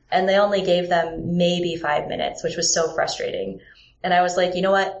talk. And they only gave them maybe 5 minutes, which was so frustrating. And I was like, you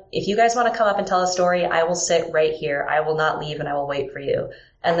know what? If you guys want to come up and tell a story, I will sit right here. I will not leave and I will wait for you.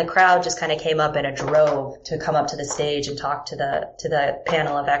 And the crowd just kind of came up in a drove to come up to the stage and talk to the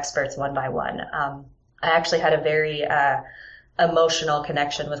panel of experts one by one. I actually had a very emotional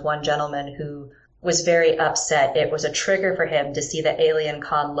connection with one gentleman who was very upset. It was a trigger for him to see the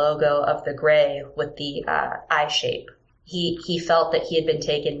AlienCon logo of the gray with the eye shape. He felt that he had been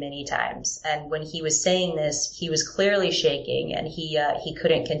taken many times. And when he was saying this, he was clearly shaking and he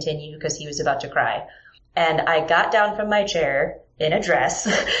couldn't continue because he was about to cry. And I got down from my chair in a dress,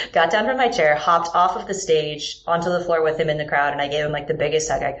 hopped off of the stage onto the floor with him in the crowd, and I gave him like the biggest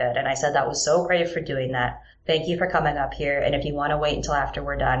hug I could. And I said, that was so brave for doing that. Thank you for coming up here. And if you want to wait until after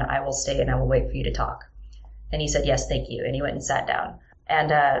we're done, I will stay and I will wait for you to talk. And he said, yes, thank you. And he went and sat down.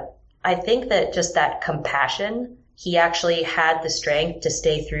 And I think that just that compassion, he actually had the strength to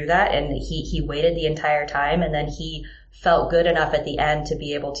stay through that. And he waited the entire time. And then he felt good enough at the end to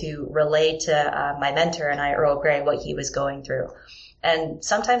be able to relay to my mentor and I, Earl Grey, what he was going through. And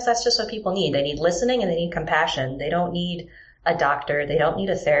sometimes that's just what people need. They need listening and they need compassion. They don't need a doctor. They don't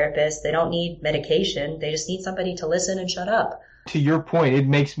need a therapist. They don't need medication. They just need somebody to listen and shut up. To your point, it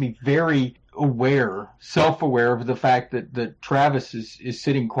makes me very self-aware of the fact that Travis is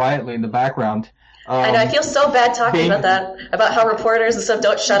sitting quietly in the background. I know, I feel so bad talking about that, about how reporters and stuff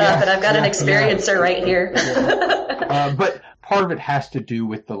don't shut up, and I've got an experiencer right here. But part of it has to do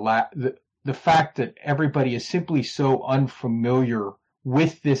with the fact that everybody is simply so unfamiliar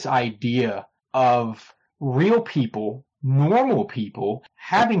with this idea of real people, normal people,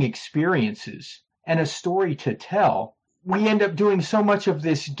 having experiences and a story to tell. We end up doing so much of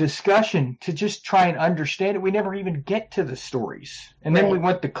this discussion to just try and understand it. We never even get to the stories. And then we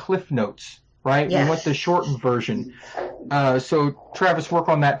want the cliff notes. Right? Yes. We want the shortened version. So, Travis, work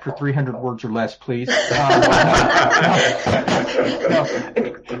on that for 300 words or less, please.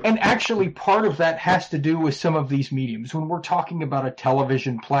 And actually, part of that has to do with some of these mediums. When we're talking about a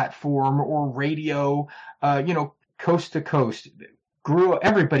television platform or radio, Coast to Coast.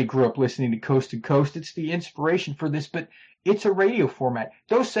 Everybody grew up listening to Coast to Coast. It's the inspiration for this, but it's a radio format.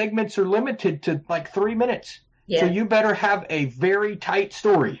 Those segments are limited to like 3 minutes. Yeah. So you better have a very tight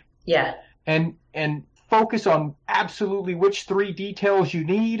story. Yeah. And focus on absolutely which 3 details you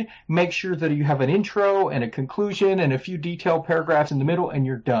need. Make sure that you have an intro and a conclusion and a few detailed paragraphs in the middle, and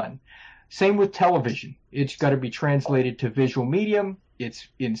you're done. Same with television. It's got to be translated to visual medium. It's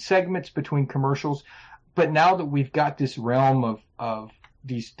in segments between commercials. But now that we've got this realm of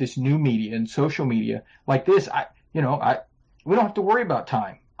this new media and social media like this, we don't have to worry about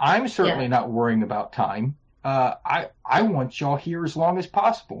time. I'm certainly not worrying about time. I want y'all here as long as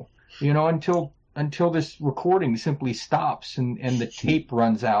possible, until this recording simply stops and the tape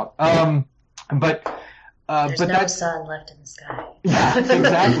runs out. But there's no sun left in the sky. Yeah,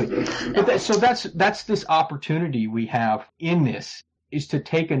 exactly. So that's this opportunity we have in this, is to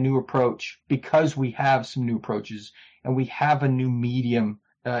take a new approach, because we have some new approaches and we have a new medium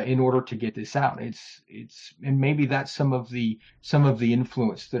in order to get this out. And maybe that's some of the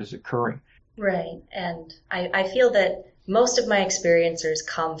influence that is occurring. Right. And I feel that most of my experiencers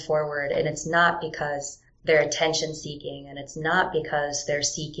come forward, and it's not because they're attention seeking, and it's not because they're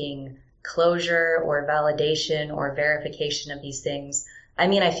seeking closure or validation or verification of these things. I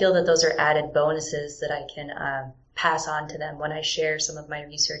mean, I feel that those are added bonuses that I can pass on to them when I share some of my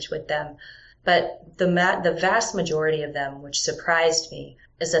research with them. But the vast majority of them, which surprised me,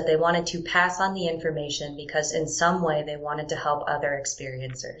 is that they wanted to pass on the information because in some way they wanted to help other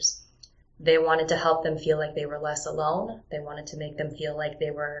experiencers. They wanted to help them feel like they were less alone. They wanted to make them feel like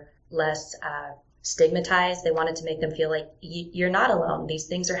they were less stigmatized. They wanted to make them feel like you're not alone. These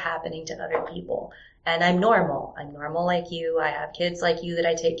things are happening to other people. And I'm normal. I'm normal like you. I have kids like you that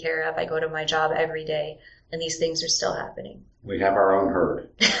I take care of. I go to my job every day, and these things are still happening. We have our own herd.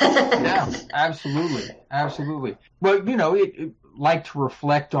 Yeah, absolutely. Absolutely. Well, like to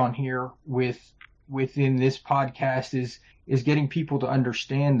reflect on here within this podcast is getting people to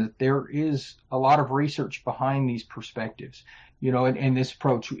understand that there is a lot of research behind these perspectives, and this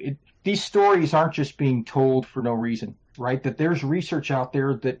approach. These stories aren't just being told for no reason, right? That there's research out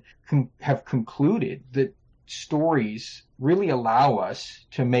there that have concluded that stories really allow us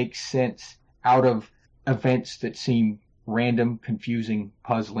to make sense out of events that seem random, confusing,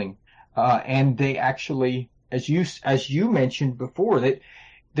 puzzling, and they actually, as you mentioned before, that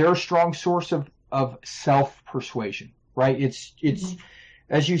they're a strong source of self-persuasion, right? It's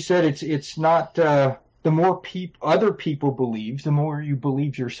as you said, it's not the more other people believe, the more you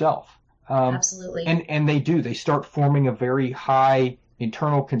believe yourself. Absolutely. And they start forming a very high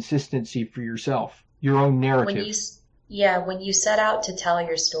internal consistency for yourself, your own narrative. When you set out to tell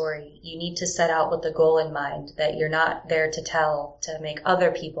your story, you need to set out with the goal in mind that you're not there to make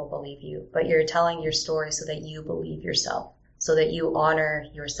other people believe you, but you're telling your story so that you believe yourself, so that you honor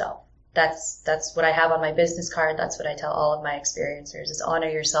yourself. That's what I have on my business card. That's what I tell all of my experiencers, is honor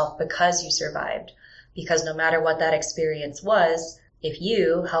yourself because you survived. Because no matter what that experience was, if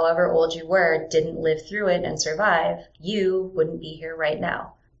you, however old you were, didn't live through it and survive, you wouldn't be here right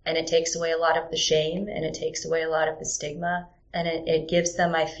now. And it takes away a lot of the shame, and it takes away a lot of the stigma, and it gives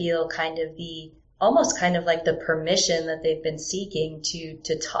them, I feel, almost kind of like the permission that they've been seeking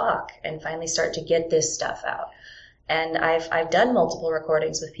to talk and finally start to get this stuff out. And I've done multiple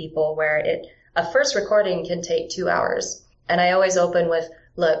recordings with people where a first recording can take 2 hours. And I always open with,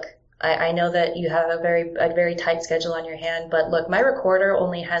 look, I know that you have a very tight schedule on your hand, but look, my recorder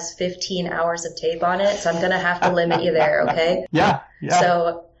only has 15 hours of tape on it, so I'm going to have to limit you there, okay? Yeah.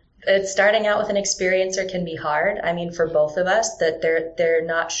 So it's starting out with an experiencer can be hard. I mean, for both of us, that they're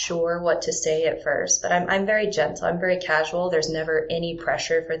not sure what to say at first, but I'm very gentle. I'm very casual. There's never any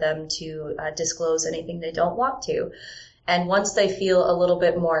pressure for them to disclose anything they don't want to. And once they feel a little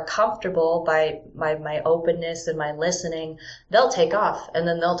bit more comfortable by my openness and my listening, they'll take off, and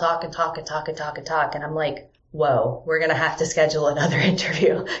then they'll talk and talk and talk and talk and talk. And I'm like, whoa, we're going to have to schedule another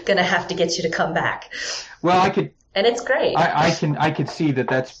interview. Going to have to get you to come back. Well, and it's great. I could see that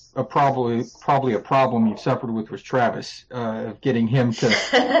that's probably a problem you've suffered with Travis, getting him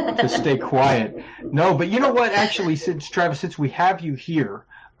to stay quiet. No, but you know what? Actually, since we have you here,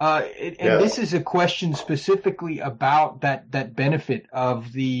 this is a question specifically about that benefit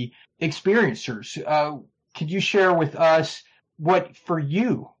of the experiencers. Could you share with us what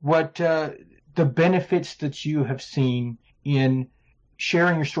the benefits that you have seen in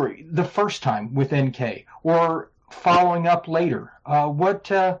sharing your story the first time with NK, or following up later?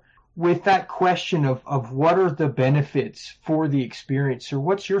 With that question of what are the benefits for the experiencer,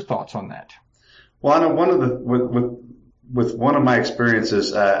 what's your thoughts on that? Well, I know with one of my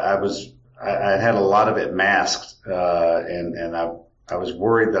experiences, I I had a lot of it masked, and I was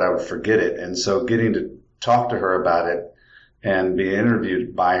worried that I would forget it. And so getting to talk to her about it and be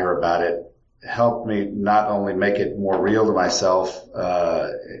interviewed by her about it helped me not only make it more real to myself,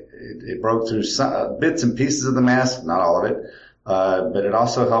 it broke through some bits and pieces of the mask, not all of it, but it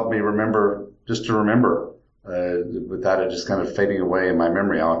also helped me remember, without it just kind of fading away in my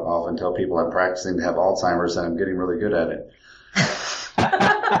memory. I often tell people I'm practicing to have Alzheimer's and I'm getting really good at it.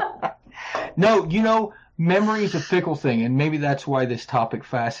 No, memory is a fickle thing, and maybe that's why this topic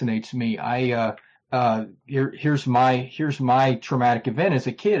fascinates me. Here's my traumatic event as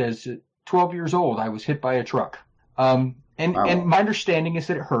a kid. As 12 years old, I was hit by a truck. And my understanding is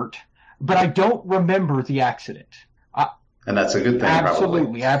that it hurt, but I don't remember the accident. And that's a good thing, absolutely,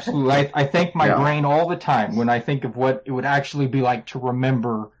 probably. Absolutely. I thank my brain all the time when I think of what it would actually be like to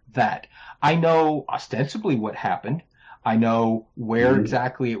remember that. I know ostensibly what happened. I know where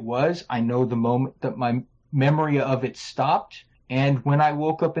exactly it was. I know the moment that my memory of it stopped, and when I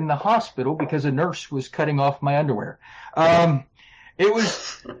woke up in the hospital because a nurse was cutting off my underwear. It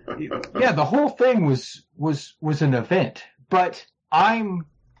was, the whole thing was an event. But I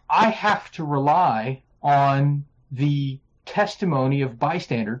have to rely on the testimony of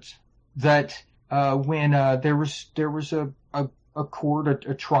bystanders that when there was a court,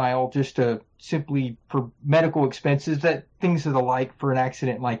 a trial, just simply for medical expenses, that things of the like for an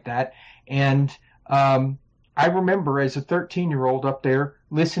accident like that. And I remember as a 13-year-old up there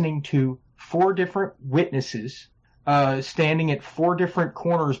listening to 4 different witnesses standing at 4 different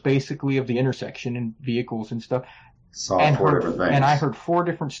corners basically of the intersection and vehicles and stuff. Saw 4 different things. And I heard 4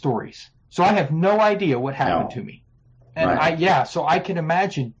 different stories. So I have no idea what happened to me. And right. So I can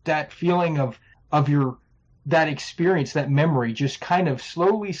imagine that feeling of that experience, that memory just kind of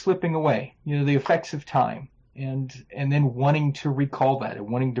slowly slipping away, the effects of time, and then wanting to recall that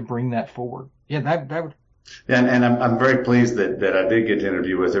and wanting to bring that forward. Yeah, that would. Yeah, and I'm very pleased that I did get to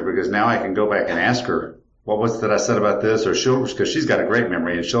interview with her, because now I can go back and ask her, what was that I said about this? Or because she's got a great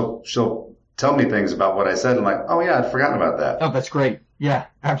memory, and she'll tell me things about what I said, and like, oh yeah, I'd forgotten about that. Oh, that's great. Yeah,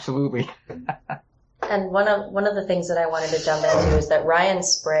 absolutely. And one of the things that I wanted to jump into is that Ryan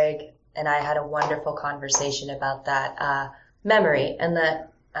Sprague and I had a wonderful conversation about that memory, and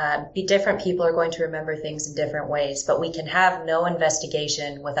that different people are going to remember things in different ways, but we can have no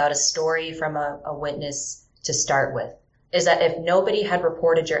investigation without a story from a witness to start with. Is that if nobody had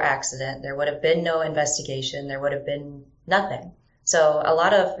reported your accident, there would have been no investigation, there would have been nothing. So a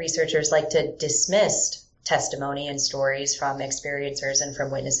lot of researchers like to dismiss testimony and stories from experiencers and from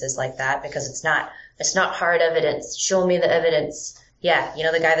witnesses like that, because it's not hard evidence. Show me the evidence. Yeah,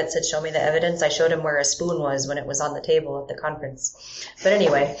 the guy that said, show me the evidence, I showed him where a spoon was when it was on the table at the conference. But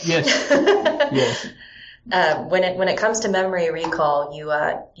anyway. Yes. Yes. When it comes to memory recall,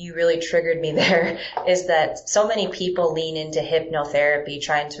 you really triggered me there, is that so many people lean into hypnotherapy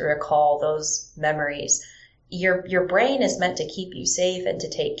trying to recall those memories. Your brain is meant to keep you safe and to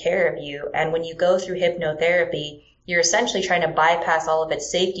take care of you. And when you go through hypnotherapy, you're essentially trying to bypass all of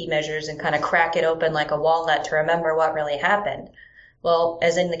its safety measures and kind of crack it open like a walnut to remember what really happened. Well,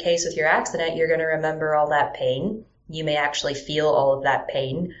 as in the case with your accident, you're going to remember all that pain. You may actually feel all of that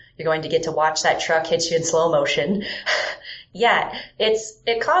pain. You're going to get to watch that truck hit you in slow motion. Yeah,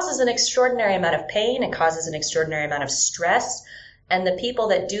 it causes an extraordinary amount of pain. It causes an extraordinary amount of stress. And the people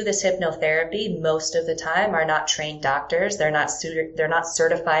that do this hypnotherapy most of the time are not trained doctors. They're not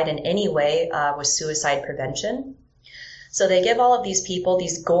certified in any way with suicide prevention. So they give all of these people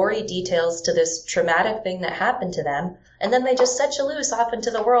these gory details to this traumatic thing that happened to them, and then they just set you loose off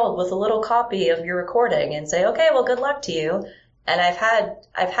into the world with a little copy of your recording and say, okay, well, good luck to you. And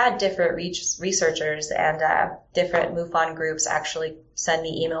I've had different researchers and different MUFON groups actually send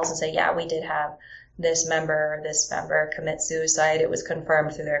me emails and say, yeah, we did have this member commit suicide. It was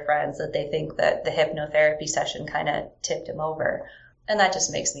confirmed through their friends that they think that the hypnotherapy session kind of tipped him over. And that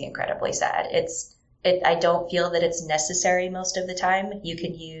just makes me incredibly sad. I don't feel that it's necessary most of the time. You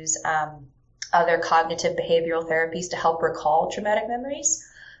can use other cognitive behavioral therapies to help recall traumatic memories.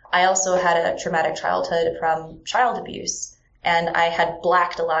 I also had a traumatic childhood from child abuse, and I had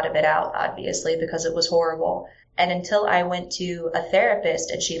blacked a lot of it out, obviously, because it was horrible. And until I went to a therapist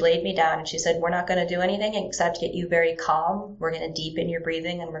and she laid me down and she said, we're not going to do anything except get you very calm. We're going to deepen your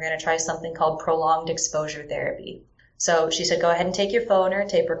breathing, and we're going to try something called prolonged exposure therapy. So she said, go ahead and take your phone or a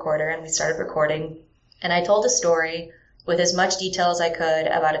tape recorder, and we started recording. And I told a story with as much detail as I could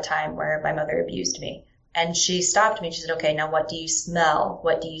about a time where my mother abused me. And she stopped me. She said, okay, now what do you smell?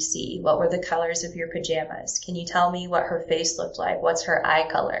 What do you see? What were the colors of your pajamas? Can you tell me what her face looked like? What's her eye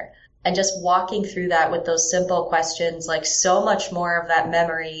color? And just walking through that with those simple questions, like so much more of that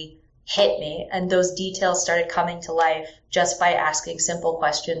memory hit me. And those details started coming to life just by asking simple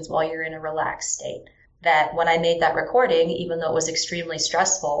questions while you're in a relaxed state. That when I made that recording, even though it was extremely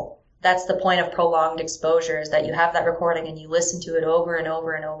stressful, that's the point of prolonged exposure, is that you have that recording and you listen to it over and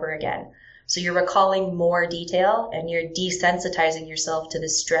over and over again. So you're recalling more detail and you're desensitizing yourself to the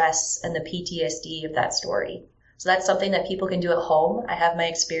stress and the PTSD of that story. So that's something that people can do at home. I have my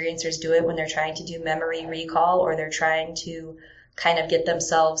experiencers do it when they're trying to do memory recall, or they're trying to kind of get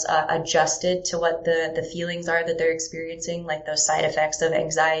themselves adjusted to what the feelings are that they're experiencing, like those side effects of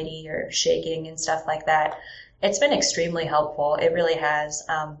anxiety or shaking and stuff like that. It's been extremely helpful. It really has.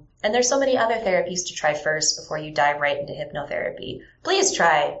 And there's so many other therapies to try first before you dive right into hypnotherapy. Please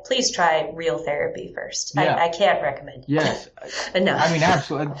try real therapy first. Yeah. I can't recommend. Yes. Enough. I mean,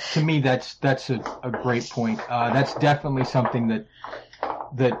 absolutely. To me, that's a great point. That's definitely something that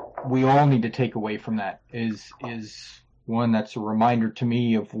we all need to take away from that is one that's a reminder to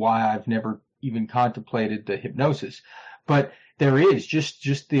me of why I've never even contemplated the hypnosis. But there is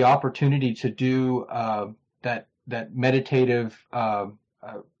just the opportunity to do that meditative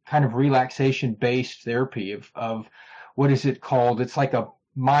kind of relaxation-based therapy of what is it called? It's like a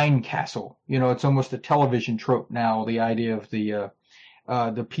mind castle. It's almost a television trope now, the idea of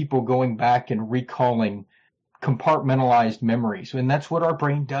the people going back and recalling compartmentalized memories. And that's what our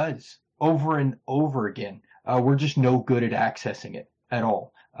brain does over and over again. We're just no good at accessing it at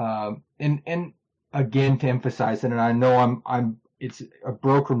all. And again, to emphasize it, and I know it's a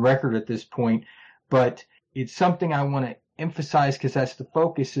broken record at this point, but it's something I want to emphasize because that's the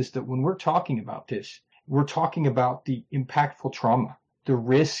focus, is that when we're talking about this, we're talking about the impactful trauma, the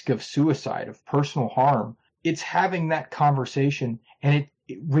risk of suicide, of personal harm. It's having that conversation, and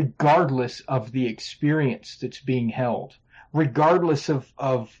regardless of the experience that's being held, regardless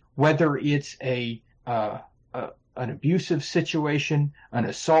of whether it's an abusive situation, an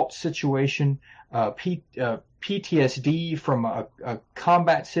assault situation, PTSD from a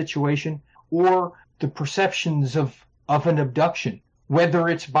combat situation, or the perceptions of an abduction, whether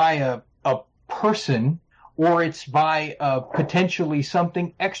it's by a person or it's by potentially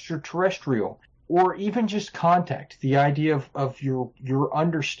something extraterrestrial, or even just contact, the idea of your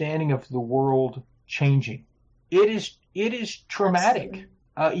understanding of the world changing. It is traumatic.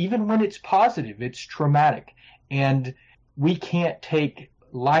 Even when it's positive, it's traumatic. And we can't take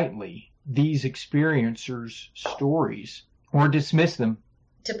lightly these experiencers' stories or dismiss them.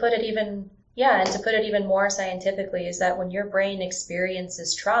 To put it even more scientifically, is that when your brain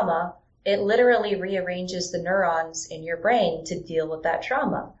experiences trauma, it literally rearranges the neurons in your brain to deal with that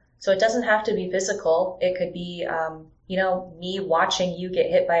trauma. So it doesn't have to be physical. It could be, me watching you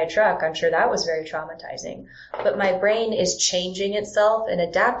get hit by a truck. I'm sure that was very traumatizing. But my brain is changing itself and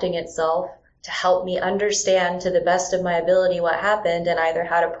adapting itself to help me understand to the best of my ability what happened, and either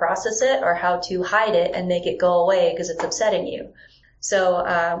how to process it or how to hide it and make it go away because it's upsetting you. So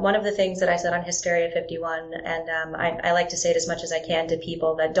one of the things that I said on Hysteria 51, and I like to say it as much as I can to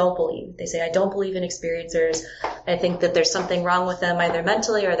people that don't believe. They say, I don't believe in experiencers. I think that there's something wrong with them, either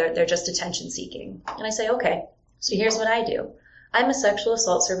mentally or they're just attention seeking. And I say, okay, so here's what I do. I'm a sexual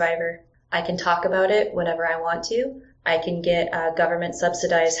assault survivor. I can talk about it whenever I want to. I can get government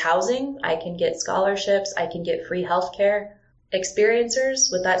subsidized housing. I can get scholarships. I can get free health care.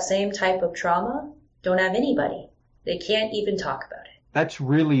 Experiencers with that same type of trauma don't have anybody. They can't even talk about it. That's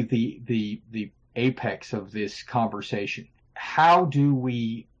really the apex of this conversation. How do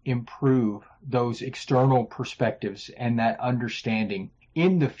we improve those external perspectives and that understanding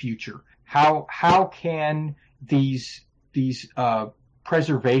in the future? How can these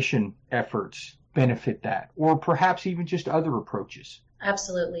preservation efforts benefit that, or perhaps even just other approaches?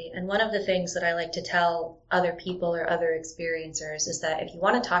 Absolutely. And one of the things that I like to tell other people or other experiencers is that if you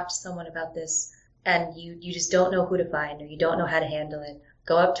want to talk to someone about this, and you just don't know who to find, or you don't know how to handle it,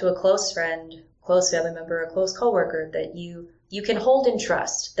 go up to a close friend, close family member, a close coworker that you can hold in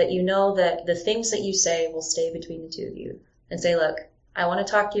trust, that you know that the things that you say will stay between the two of you, and say, look, I want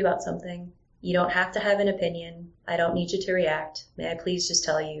to talk to you about something. You don't have to have an opinion. I don't need you to react. May I please just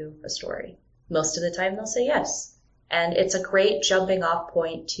tell you a story? Most of the time they'll say yes. And it's a great jumping off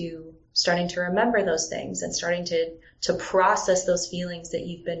point to starting to remember those things and starting to process those feelings that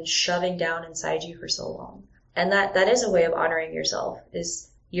you've been shoving down inside you for so long. And that is a way of honoring yourself, is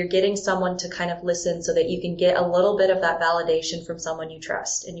you're getting someone to kind of listen so that you can get a little bit of that validation from someone you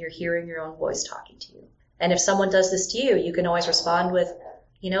trust, and you're hearing your own voice talking to you. And if someone does this to you, you can always respond with,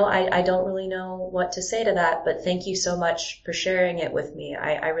 I don't really know what to say to that, but thank you so much for sharing it with me.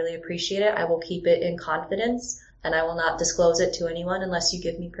 I really appreciate it. I will keep it in confidence, and I will not disclose it to anyone unless you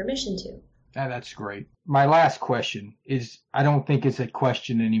give me permission to. That's great. My last question is, I don't think it's a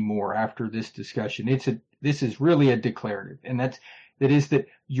question anymore after this discussion. This is really a declarative, and that is that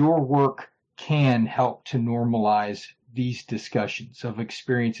your work can help to normalize these discussions of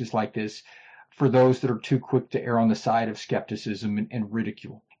experiences like this for those that are too quick to err on the side of skepticism and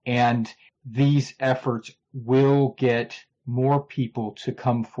ridicule. And these efforts will get more people to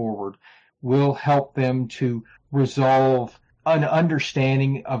come forward, will help them to resolve an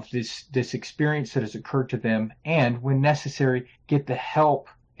understanding of this experience that has occurred to them, and when necessary, get the help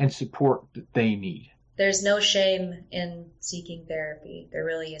and support that they need. There's no shame in seeking therapy. There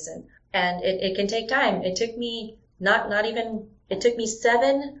really isn't. And it can take time. It took me it took me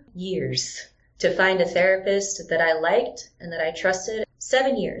 7 years to find a therapist that I liked and that I trusted.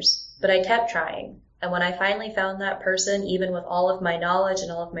 7 years. But I kept trying. And when I finally found that person, even with all of my knowledge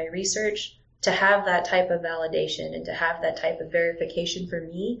and all of my research, to have that type of validation and to have that type of verification for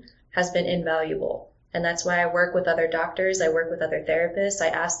me has been invaluable. And that's why I work with other doctors. I work with other therapists. I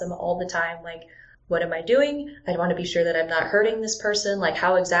ask them all the time, like, what am I doing? I want to be sure that I'm not hurting this person. Like,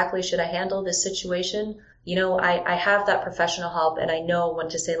 how exactly should I handle this situation? You know, I have that professional help, and I know when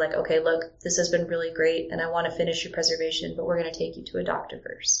to say, like, okay, look, this has been really great and I want to finish your preservation, but we're going to take you to a doctor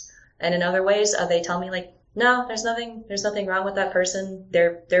first. And in other ways, they tell me, like, no, there's nothing wrong with that person.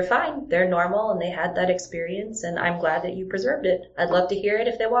 They're fine. They're normal, and they had that experience, and I'm glad that you preserved it. I'd love to hear it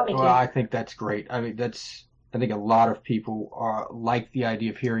if they want me to. Well, I think that's great. I mean, I think a lot of people like the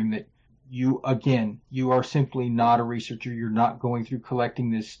idea of hearing that you are simply not a researcher. You're not going through collecting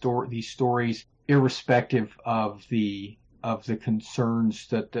these stories, irrespective of the concerns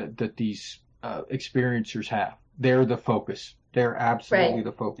that these experiencers have. They're the focus. They're absolutely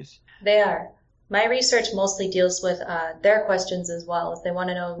the focus. They are. My research mostly deals with their questions as well, as they want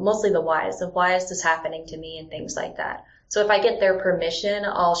to know mostly the whys of why is this happening to me and things like that. So if I get their permission,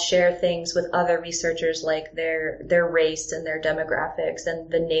 I'll share things with other researchers, like their race and their demographics and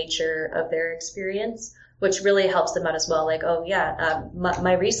the nature of their experience, which really helps them out as well. Like, oh yeah,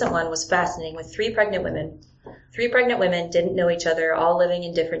 my recent one was fascinating with 3 pregnant women. 3 pregnant women didn't know each other, all living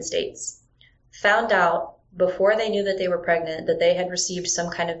in different states. Found out before they knew that they were pregnant that they had received some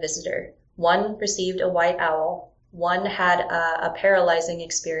kind of visitor. One received a white owl. One had a paralyzing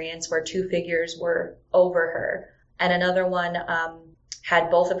experience where 2 figures were over her. And another one had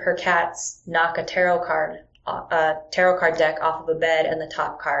both of her cats knock a tarot card deck off of a bed, and the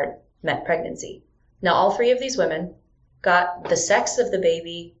top card meant pregnancy. Now, all 3 of these women got the sex of the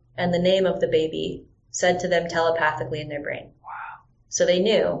baby and the name of the baby said to them telepathically in their brain. Wow. So they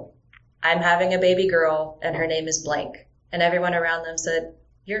knew, I'm having a baby girl and her name is blank. And everyone around them said,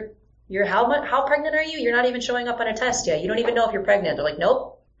 You're how pregnant are you? You're not even showing up on a test yet. You don't even know if you're pregnant. They're like,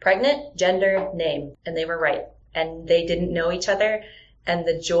 nope, pregnant, gender, name. And they were right. And they didn't know each other. And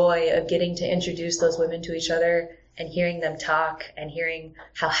the joy of getting to introduce those women to each other and hearing them talk and hearing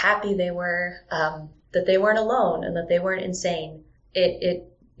how happy they were, that they weren't alone and that they weren't insane. It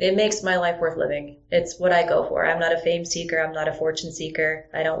makes my life worth living. It's what I go for. I'm not a fame seeker. I'm not a fortune seeker.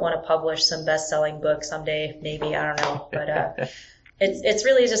 I don't want to publish some best-selling book someday. Maybe, I don't know. But, It's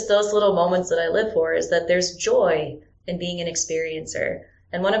really just those little moments that I live for, is that there's joy in being an experiencer.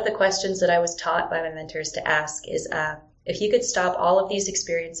 And one of the questions that I was taught by my mentors to ask is, if you could stop all of these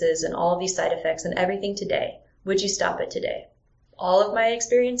experiences and all of these side effects and everything today, would you stop it today? All of my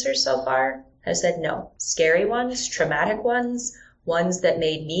experiencers so far have said no. Scary ones, traumatic ones that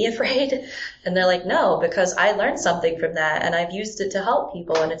made me afraid. And they're like, no, because I learned something from that and I've used it to help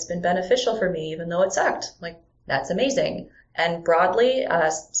people and it's been beneficial for me, even though it sucked. Like, that's amazing. And broadly,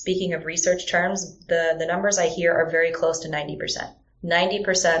 speaking of research terms, the numbers I hear are very close to 90%.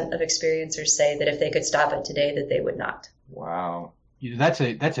 90% of experiencers say that if they could stop it today, that they would not. Wow. That's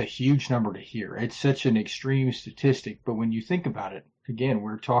a huge number to hear. It's such an extreme statistic, but when you think about it, again,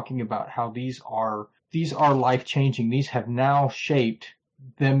 we're talking about how these are life-changing. These have now shaped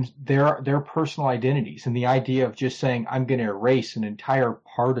their personal identities, and the idea of just saying, I'm going to erase an entire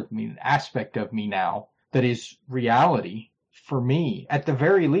part of me, an aspect of me now that is reality for me, at the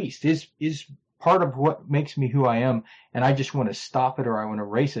very least, is part of what makes me who I am, and I just want to stop it or I want to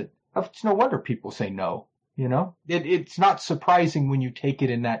erase it. It's no wonder people say no, you know? It's not surprising when you take it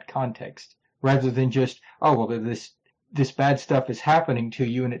in that context, rather than just, oh, well, this bad stuff is happening to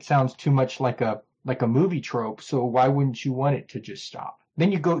you and it sounds too much like a movie trope, so why wouldn't you want it to just stop?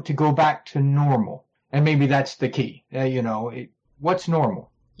 Then you go back to normal, and maybe that's the key. What's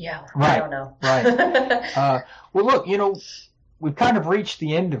normal? Yeah, right. I don't know. Right. Well, look, we've kind of reached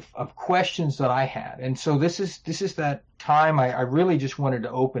the end of questions that I had. And so this is that time I really just wanted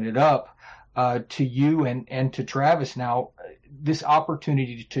to open it up to you and to Travis now, this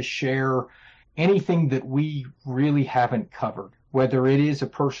opportunity to share anything that we really haven't covered, whether it is a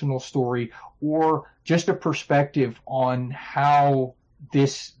personal story or just a perspective on how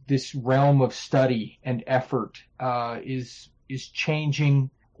this realm of study and effort is changing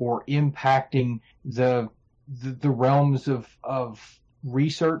or impacting the realms of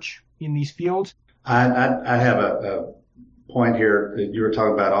research in these fields. I have a point here that you were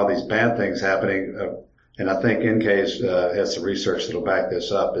talking about all these bad things happening, and I think NK has some research that'll back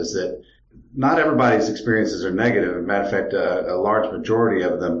this up, is that not everybody's experiences are negative. As a matter of fact, a large majority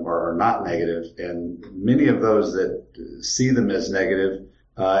of them are not negative, and many of those that see them as negative,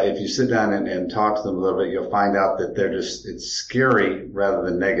 if you sit down and talk to them a little bit, you'll find out that it's scary rather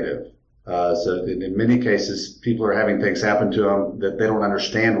than negative. So in many cases, people are having things happen to them that they don't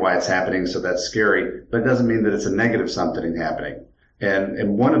understand why it's happening, so that's scary, but it doesn't mean that it's a negative something happening.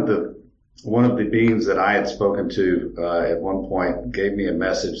 And one of the beings that I had spoken to at one point gave me a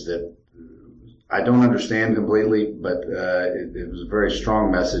message that I don't understand completely, but it was a very strong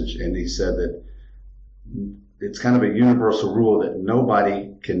message, and he said that it's kind of a universal rule that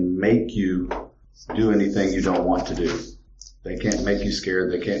nobody can make you do anything you don't want to do. They can't make you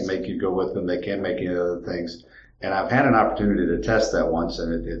scared. They can't make you go with them. They can't make any other things. And I've had an opportunity to test that once,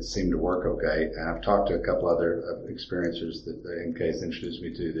 and it seemed to work okay. And I've talked to a couple other experiencers that NK's introduced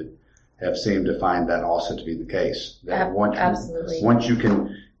me to that have seemed to find that also to be the case. That once you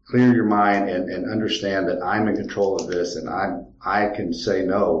can clear your mind and understand that I'm in control of this and I can say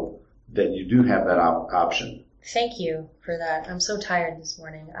no, that you do have that option. Thank you for that. I'm so tired this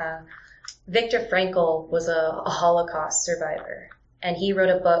morning. Viktor Frankl was a Holocaust survivor, and he wrote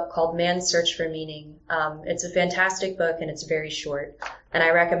a book called Man's Search for Meaning. It's a fantastic book, and it's very short, and I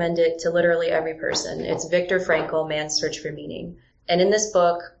recommend it to literally every person. It's Viktor Frankl, Man's Search for Meaning. And in this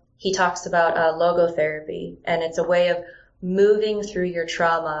book, he talks about logotherapy, and it's a way of moving through your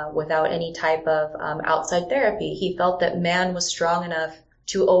trauma without any type of outside therapy. He felt that man was strong enough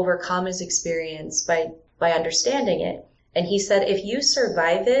to overcome his experience by understanding it. And he said, if you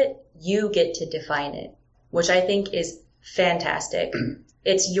survive it, you get to define it, which I think is fantastic.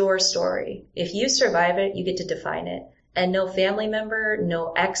 It's your story. If you survive it, you get to define it. And no family member,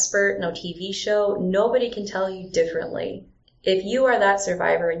 no expert, no TV show, nobody can tell you differently. If you are that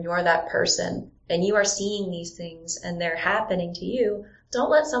survivor and you're that person and you are seeing these things and they're happening to you, don't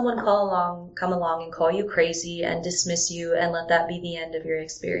let someone come along and call you crazy and dismiss you and let that be the end of your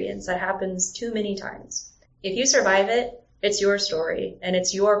experience. That happens too many times. If you survive it, it's your story, and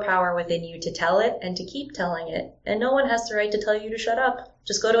it's your power within you to tell it and to keep telling it. And no one has the right to tell you to shut up.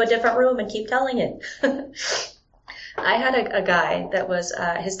 Just go to a different room and keep telling it. I had a guy that was,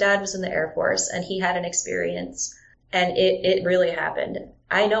 his dad was in the Air Force, and he had an experience, and it really happened.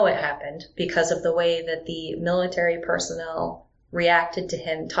 I know it happened because of the way that the military personnel reacted to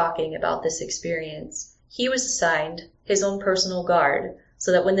him talking about this experience. He was assigned his own personal guard,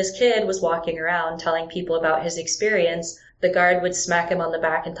 so that when this kid was walking around telling people about his experience, the guard would smack him on the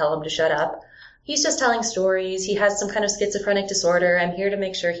back and tell him to shut up. He's just telling stories. He has some kind of schizophrenic disorder. I'm here to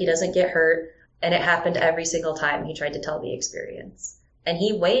make sure he doesn't get hurt. And it happened every single time he tried to tell the experience. And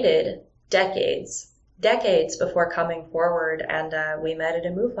he waited decades before coming forward. And we met at a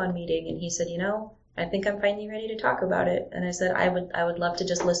MUFON meeting, and he said, I think I'm finally ready to talk about it. And I said, I would love to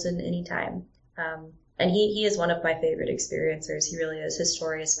just listen anytime. And he is one of my favorite experiencers. He really is. His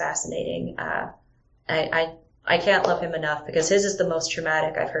story is fascinating. I can't love him enough because his is the most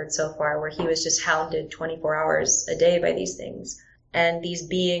traumatic I've heard so far, where he was just hounded 24 hours a day by these things. And these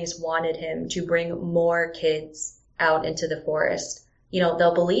beings wanted him to bring more kids out into the forest.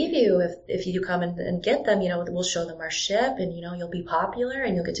 They'll believe you if you come and get them. We'll show them our ship, and, you'll be popular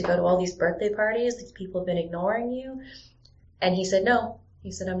and you'll get to go to all these birthday parties. These people have been ignoring you. And he said, no.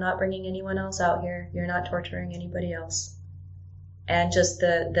 He said, I'm not bringing anyone else out here. You're not torturing anybody else. And just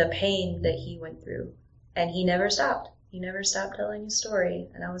the pain that he went through. And he never stopped. He never stopped telling his story.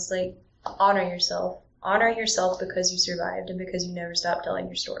 And I was like, honor yourself. Honor yourself because you survived and because you never stopped telling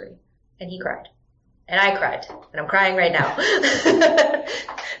your story. And he cried. And I cried. And I'm crying right now.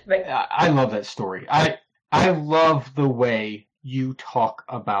 But I love that story. I love the way you talk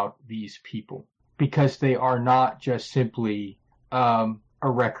about these people, because they are not just simply a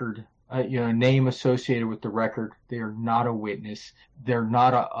record, a name associated with the record. They are not a witness. They're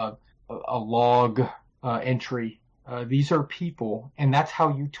not a log entry. These are people, and that's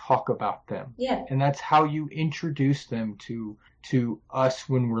how you talk about them. Yeah. And that's how you introduce them to us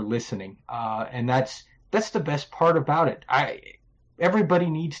when we're listening. And that's the best part about it. Everybody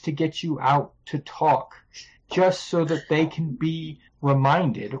needs to get you out to talk, just so that they can be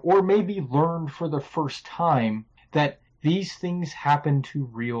reminded, or maybe learn for the first time, that these things happen to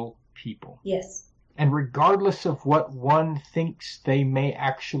real people. Yes. And regardless of what one thinks they may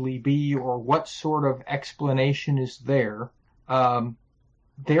actually be or what sort of explanation is there,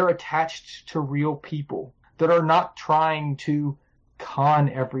 they're attached to real people that are not trying to con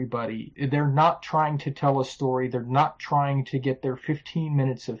everybody. They're not trying to tell a story. They're not trying to get their 15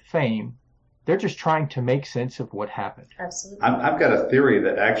 minutes of fame. They're just trying to make sense of what happened. Absolutely. I've got a theory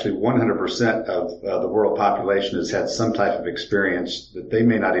that actually 100% of the world population has had some type of experience that they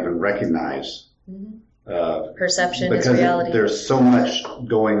may not even recognize. Mm-hmm. Perception is because reality. There's so much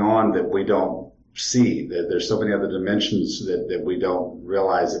going on that we don't see. There's so many other dimensions that we don't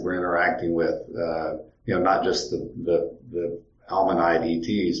realize that we're interacting with. Not just the almanite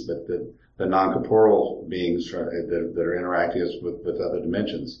ETs, but the non-corporeal beings that are interacting with other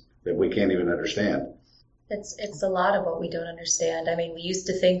dimensions that we can't even understand. It's a lot of what we don't understand. I mean, we used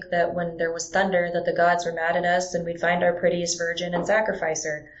to think that when there was thunder that the gods were mad at us and we'd find our prettiest virgin and sacrifice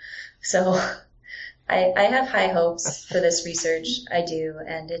her. So I have high hopes for this research. I do.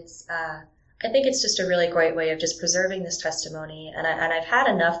 And I think it's just a really great way of just preserving this testimony. And I've had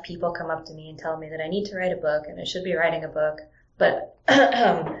enough people come up to me and tell me that I need to write a book and I should be writing a book. But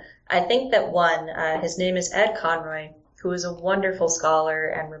I think that his name is Ed Conroy, who is a wonderful scholar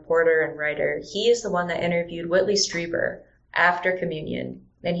and reporter and writer. He is the one that interviewed Whitley Strieber after communion.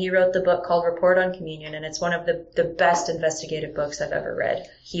 And he wrote the book called Report on Communion, and it's one of the best investigative books I've ever read.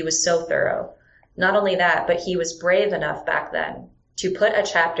 He was so thorough. Not only that, but he was brave enough back then to put a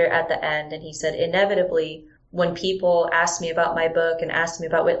chapter at the end, and he said, inevitably, when people ask me about my book and ask me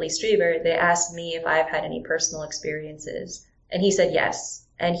about Whitley Strieber, they ask me if I've had any personal experiences. And he said yes.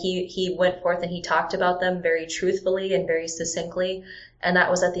 And he went forth and he talked about them very truthfully and very succinctly. And that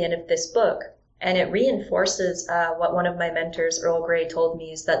was at the end of this book. And it reinforces what one of my mentors, Earl Grey, told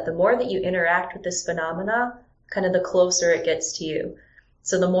me, is that the more that you interact with this phenomena, kind of the closer it gets to you.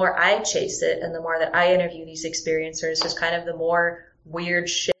 So the more I chase it and the more that I interview these experiencers, just kind of the more weird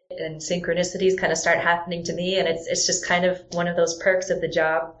shit and synchronicities kind of start happening to me. And it's just kind of one of those perks of the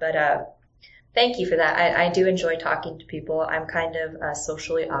job. But thank you for that. I do enjoy talking to people. I'm kind of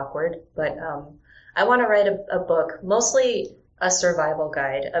socially awkward, but I want to write a book, mostly a survival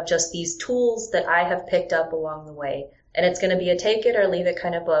guide of just these tools that I have picked up along the way. And it's going to be a take it or leave it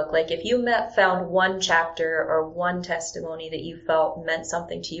kind of book. Like if you found one chapter or one testimony that you felt meant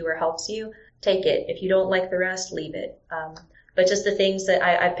something to you or helps you, take it. If you don't like the rest, leave it. But just the things that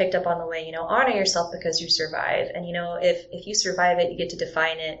I picked up on the way, honor yourself because you survive. And, if you survive it, you get to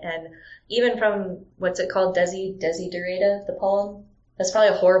define it. And even from, what's it called? Desiderata, the poem? That's probably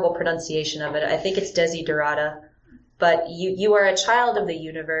a horrible pronunciation of it. I think it's Desiderata. But you are a child of the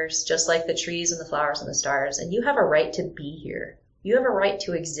universe, just like the trees and the flowers and the stars. And you have a right to be here. You have a right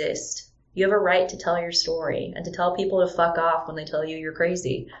to exist. You have a right to tell your story and to tell people to fuck off when they tell you you're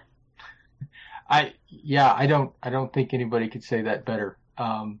crazy. I don't think anybody could say that better.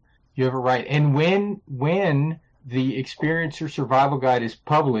 You have a right. And when the Experiencer Survival Guide is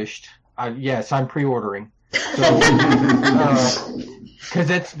published, yes, I'm pre-ordering. So, because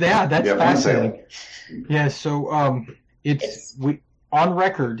that's fascinating. Yeah. So, it's on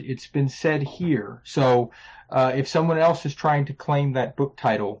record. It's been said here. So, if someone else is trying to claim that book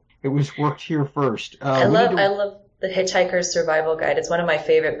title, it was worked here first. I love The Hitchhiker's Survival Guide. It's one of my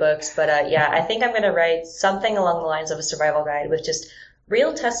favorite books, but I think I'm going to write something along the lines of a survival guide with just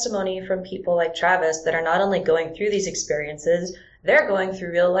real testimony from people like Travis that are not only going through these experiences, they're going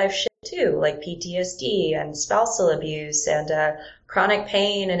through real life shit too, like PTSD and spousal abuse and chronic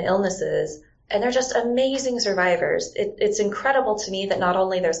pain and illnesses. And they're just amazing survivors. It's incredible to me that not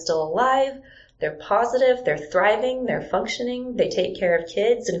only they're still alive, they're positive, they're thriving, they're functioning, they take care of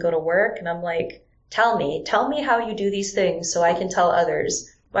kids and go to work. And I'm like, Tell me how you do these things so I can tell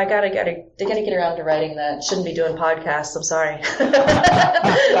others. I gotta get around to writing that. Shouldn't be doing podcasts. I'm sorry.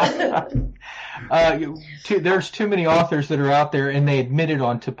 There's too many authors that are out there, and they admit it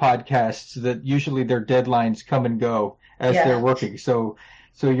onto podcasts that usually their deadlines come and go as they're working. So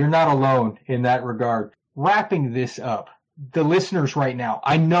you're not alone in that regard. Wrapping this up, the listeners right now,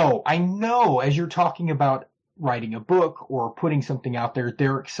 I know as you're talking about writing a book or putting something out there,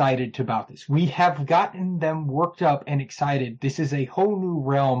 they're excited about this. We have gotten them worked up and excited. This is a whole new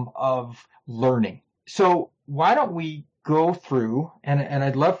realm of learning. So why don't we go through, and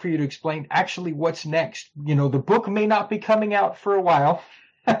I'd love for you to explain actually what's next. The book may not be coming out for a while,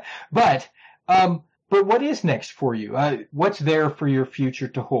 but what is next for you? What's there for your future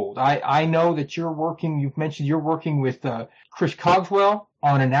to hold? I know that you've mentioned you're working with Chris Cogswell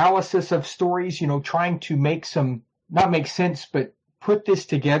on analysis of stories, trying to not make sense, but put this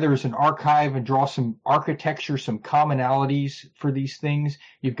together as an archive and draw some architecture, some commonalities for these things.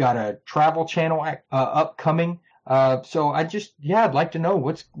 You've got a travel channel upcoming. So I'd like to know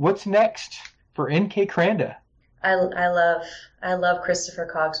what's next for N.K. Cranda. I love Christopher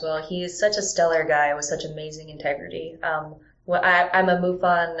Cogswell. He is such a stellar guy with such amazing integrity. I'm a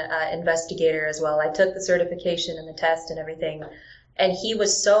MUFON investigator as well. I took the certification and the test and everything, and he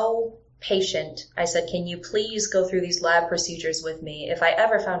was so patient. I said, can you please go through these lab procedures with me? If I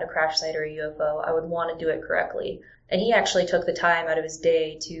ever found a crash site or a UFO, I would want to do it correctly. And he actually took the time out of his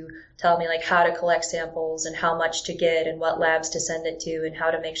day to tell me like how to collect samples and how much to get and what labs to send it to and how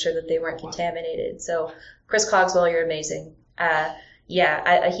to make sure that they weren't contaminated. So Chris Cogswell, you're amazing.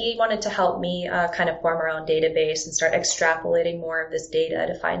 He wanted to help me kind of form our own database and start extrapolating more of this data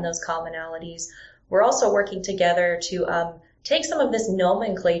to find those commonalities. We're also working together to take some of this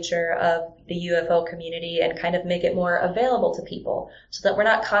nomenclature of the UFO community and kind of make it more available to people so that we're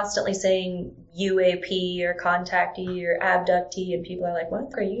not constantly saying UAP or contactee or abductee and people are like,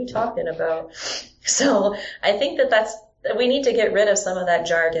 what are you talking about? So I think we need to get rid of some of that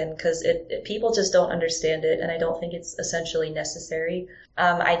jargon because people just don't understand it, and I don't think it's essentially necessary.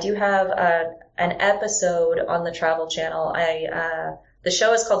 I do have an episode on the Travel Channel. The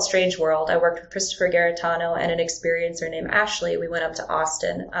show is called Strange World. I worked with Christopher Garetano and an experiencer named Ashley. We went up to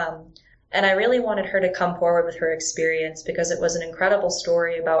Austin, and I really wanted her to come forward with her experience because it was an incredible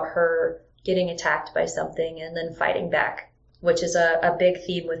story about her getting attacked by something and then fighting back, which is a big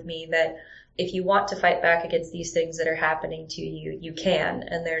theme with me, that if you want to fight back against these things that are happening to you, you can.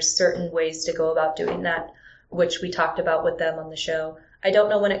 And there's certain ways to go about doing that, which we talked about with them on the show. I don't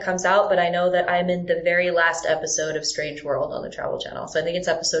know when it comes out, but I know that I'm in the very last episode of Strange World on the Travel Channel. So I think it's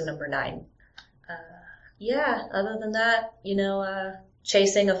episode number 9. Other than that,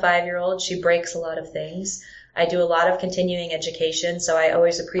 chasing a 5-year-old, she breaks a lot of things. I do a lot of continuing education, so I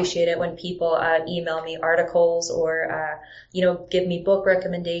always appreciate it when people email me articles or, give me book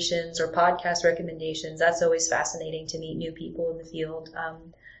recommendations or podcast recommendations. That's always fascinating to meet new people in the field.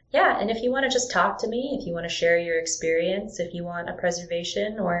 And if you want to just talk to me, if you want to share your experience, if you want a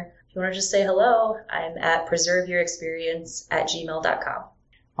preservation, or if you want to just say hello, I'm at preserveyourexperience@gmail.com.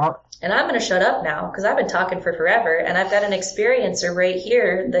 And I'm going to shut up now because I've been talking for forever, and I've got an experiencer right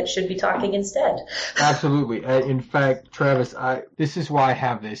here that should be talking instead. Absolutely. In fact, Travis, this is why I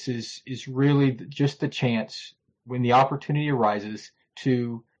have this, is really just the chance when the opportunity arises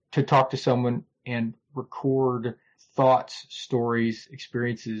to talk to someone and record thoughts, stories,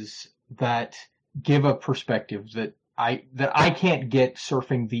 experiences that give a perspective that I can't get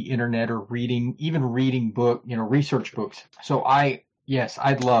surfing the internet or reading research books. So I'd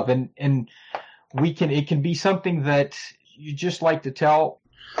love, and it can be something that you just like to tell.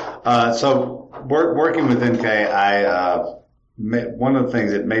 So working with NK, one of the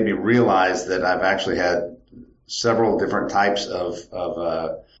things that made me realize that I've actually had several different types of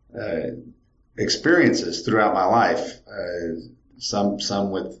experiences throughout my life. Some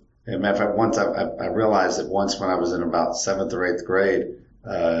with, as a matter of fact, once I realized that once when I was in about 7th or 8th grade,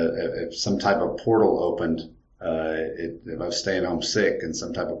 some type of portal opened. If I was staying home sick and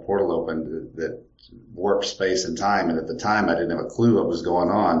some type of portal opened that warped space and time. And at the time, I didn't have a clue what was going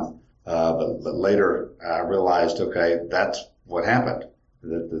on. But later I realized, okay, that's what happened.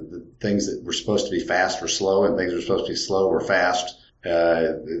 The things that were supposed to be fast were slow, and things that were supposed to be slow were fast.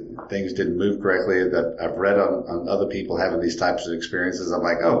 Things didn't move correctly. That I've read on other people having these types of experiences. I'm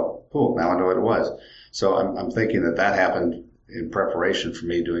like, oh, cool. Now I know what it was. So I'm thinking that happened in preparation for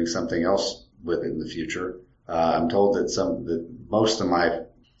me doing something else with it in the future. I'm told that most of my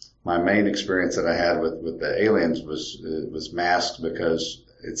main experience that I had with the aliens was masked because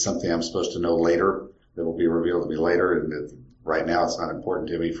it's something I'm supposed to know later that will be revealed to me later, and right now it's not important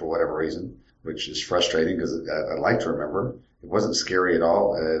to me for whatever reason, which is frustrating because I'd like to remember. It wasn't scary at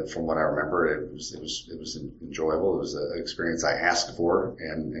all, from what I remember. It was enjoyable. It was an experience I asked for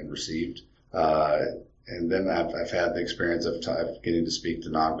and received. And then I've had the experience of getting to speak to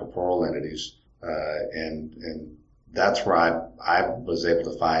non-corporeal entities. And that's where I was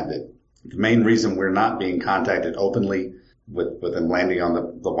able to find that the main reason we're not being contacted openly with them landing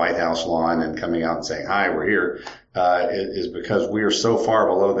on the White House lawn and coming out and saying, hi, we're here, is because we are so far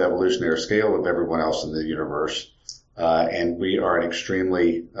below the evolutionary scale of everyone else in the universe. And we are an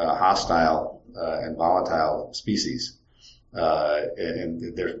extremely hostile and volatile species.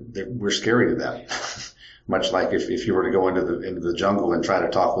 And we're scary to them. Much like if you were to go into the jungle and try to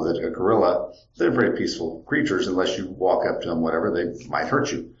talk with a gorilla, they're very peaceful creatures unless you walk up to them, whatever, they might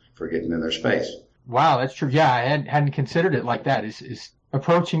hurt you for getting in their space. Wow, that's true. Yeah, I hadn't considered it like that. Is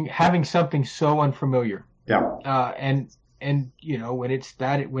approaching, having something so unfamiliar. Yeah. And And, when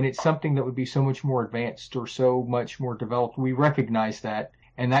it's something that would be so much more advanced or so much more developed, we recognize that,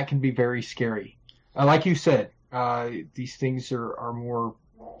 and that can be very scary. Like you said, these things are more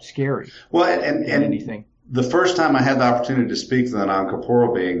scary than anything. The first time I had the opportunity to speak to the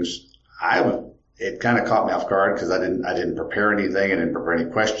non-corporeal beings, it kind of caught me off guard because I didn't prepare anything. I didn't prepare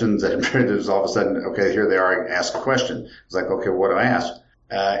any questions. It was all of a sudden, okay, here they are, I ask a question. It's like, okay, what do I ask?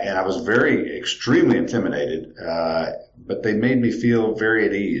 And I was extremely intimidated, but they made me feel very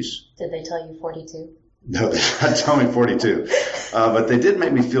at ease. Did they tell you 42? No, they did not tell me 42. But they did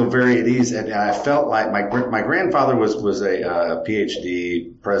make me feel very at ease. And I felt like my grandfather was a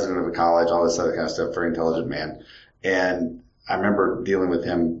PhD, president of a college, all this other kind of stuff, very intelligent man. And I remember dealing with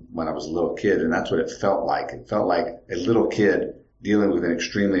him when I was a little kid, and that's what it felt like. It felt like a little kid dealing with an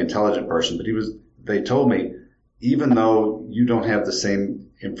extremely intelligent person. But they told me, even though you don't have the same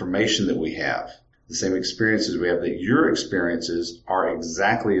information that we have, the same experiences we have, that your experiences are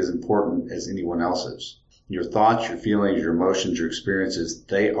exactly as important as anyone else's. Your thoughts, your feelings, your emotions, your experiences,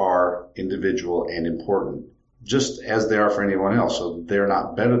 they are individual and important, just as they are for anyone else. So they're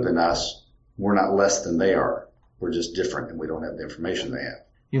not better than us. We're not less than they are. We're just different, and we don't have the information they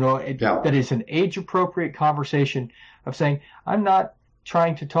have. That is an age-appropriate conversation of saying, I'm not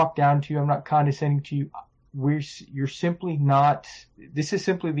trying to talk down to you. I'm not condescending to you. You're simply not, this is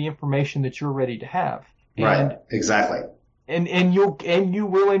simply the information that you're ready to have. Right, exactly. And you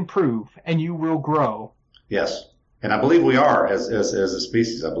will improve and you will grow. Yes. And I believe we are as a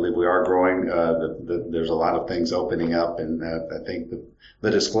species. I believe we are growing. There's a lot of things opening up, and I think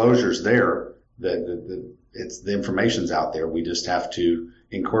the disclosure's there. It's the information's out there. We just have to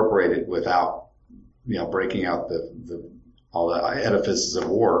incorporate it without, breaking out all the edifices of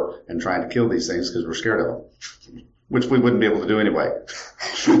war and trying to kill these things because we're scared of them, which we wouldn't be able to do anyway.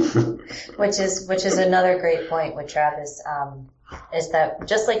 Which is another great point with Travis, is that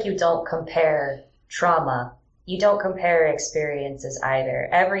just like you don't compare trauma, you don't compare experiences either.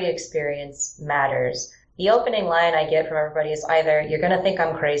 Every experience matters. The opening line I get from everybody is either, you're going to think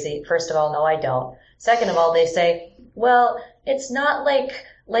I'm crazy. First of all, no, I don't. Second of all, they say, well, it's not like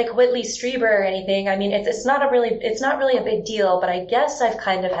Whitley Strieber or anything. I mean, it's not really a big deal, but I guess I've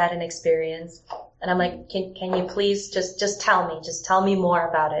kind of had an experience. And I'm like, can you please just tell me more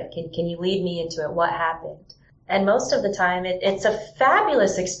about it? Can you lead me into it? What happened? And most of the time, it's a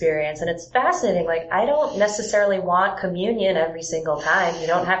fabulous experience, and it's fascinating. Like, I don't necessarily want communion every single time. You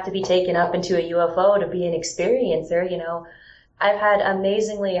don't have to be taken up into a UFO to be an experiencer, I've had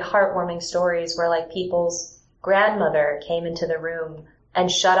amazingly heartwarming stories where, like, people's grandmother came into the room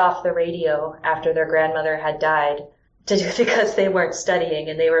and shut off the radio after their grandmother had died because they weren't studying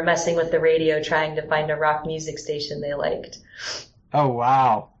and they were messing with the radio trying to find a rock music station they liked. Oh,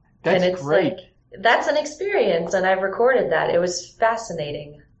 wow. That's great. That's an experience, and I've recorded that. It was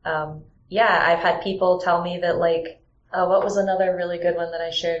fascinating. I've had people tell me that, what was another really good one that I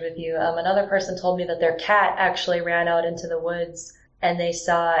shared with you? Another person told me that their cat actually ran out into the woods and they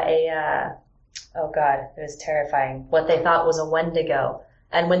saw it was terrifying, what they thought was a Wendigo.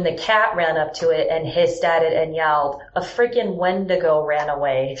 And when the cat ran up to it and hissed at it and yelled, a freaking Wendigo ran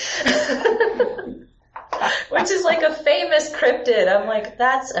away. Which is like a famous cryptid. I'm like,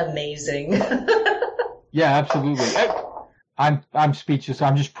 that's amazing. Yeah, absolutely. I'm speechless.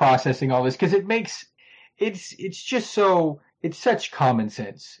 I'm just processing all this because it's such common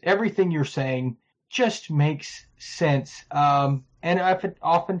sense. Everything you're saying just makes sense. And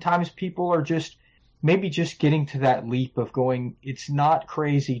oftentimes people are just getting to that leap of going, it's not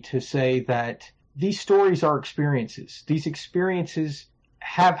crazy to say that these stories are experiences. These experiences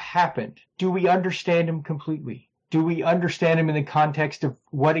have happened. Do we understand them completely? Do we understand them in the context of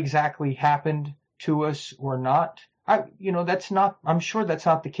what exactly happened to us or not? I'm sure that's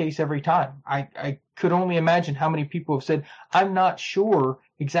not the case every time. I could only imagine how many people have said, I'm not sure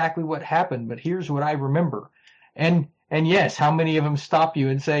exactly what happened, but here's what I remember. And yes, how many of them stop you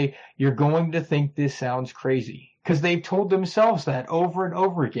and say, you're going to think this sounds crazy? Because they've told themselves that over and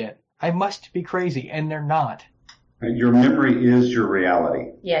over again. I must be crazy, and they're not. Your memory is your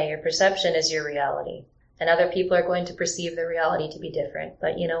reality. Yeah, your perception is your reality. And other people are going to perceive the reality to be different.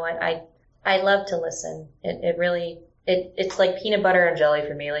 But you know what? I love to listen. It's like peanut butter and jelly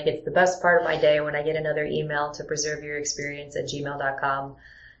for me. Like, it's the best part of my day when I get another email to preserveyourexperience@gmail.com.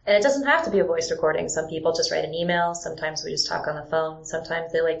 And it doesn't have to be a voice recording. Some people just write an email. Sometimes we just talk on the phone.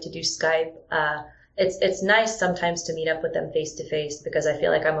 Sometimes they like to do Skype. It's nice sometimes to meet up with them face to face because I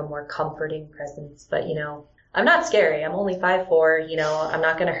feel like I'm a more comforting presence. But, I'm not scary. I'm only 5'4", I'm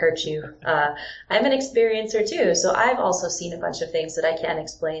not going to hurt you. I'm an experiencer too. So I've also seen a bunch of things that I can't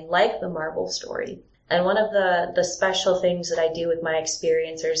explain, like the marble story. And one of the special things that I do with my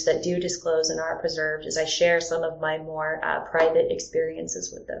experiencers that do disclose and are preserved is I share some of my more private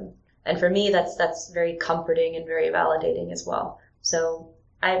experiences with them. And for me, that's very comforting and very validating as well. So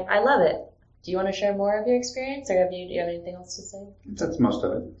I love it. Do you want to share more of your experience, or do you have anything else to say? That's most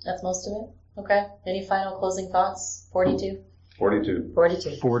of it. That's most of it? Okay. Any final closing thoughts? 42? 42.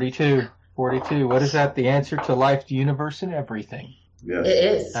 42. 42. 42. What is that? The answer to life, the universe, and everything. Yes. It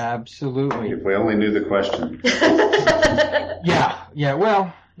is. Absolutely. If we only knew the question. Yeah.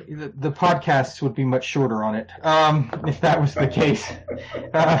 Well, the podcasts would be much shorter on it if that was the case.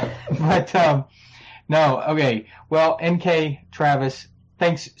 No. Okay. Well, NK, Travis,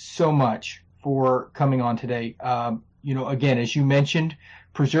 thanks so much for coming on today. Again, as you mentioned,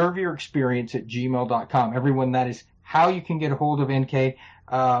 preserveyourexperience@gmail.com. Everyone, that is how you can get a hold of NK,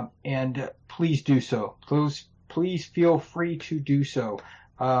 and please do so. Please feel free to do so.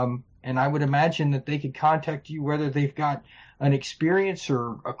 And I would imagine that they could contact you whether they've got an experience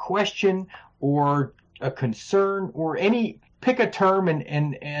or a question or a concern or pick a term,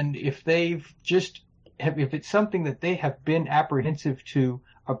 and if if it's something that they have been apprehensive to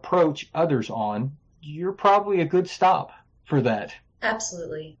approach others on, you're probably a good stop for that.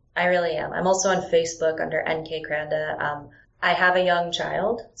 Absolutely. I really am. I'm also on Facebook under NK Kranda. I have a young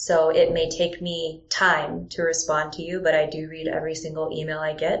child, so it may take me time to respond to you, but I do read every single email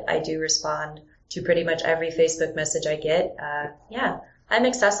I get. I do respond to pretty much every Facebook message I get. I'm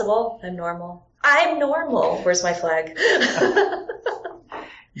accessible. I'm normal. Where's my flag?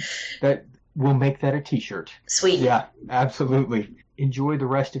 That we'll make that a t-shirt. Sweet. Yeah, absolutely. Enjoy the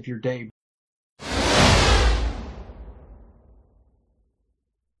rest of your day.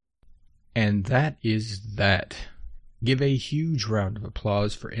 And that is that. Give a huge round of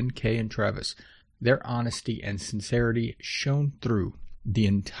applause for NK and Travis. Their honesty and sincerity shone through the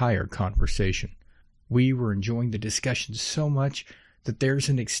entire conversation. We were enjoying the discussion so much that there's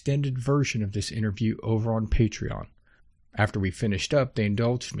an extended version of this interview over on Patreon. After we finished up, they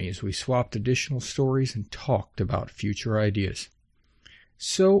indulged me as we swapped additional stories and talked about future ideas.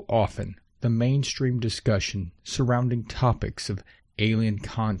 So often, the mainstream discussion surrounding topics of alien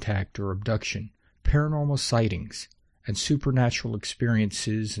contact or abduction, paranormal sightings, and supernatural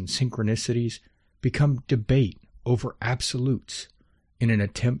experiences and synchronicities become debate over absolutes. In an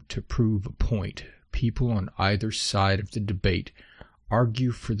attempt to prove a point, people on either side of the debate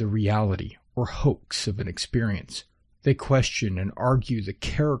argue for the reality or hoax of an experience. They question and argue the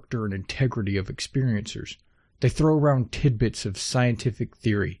character and integrity of experiencers. They throw around tidbits of scientific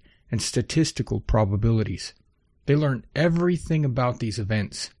theory and statistical probabilities. They learn everything about these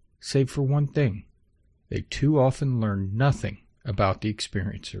events, save for one thing. They too often learn nothing about the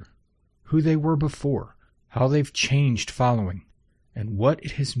experiencer, who they were before, how they've changed following, and what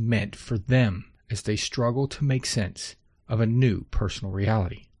it has meant for them as they struggle to make sense of a new personal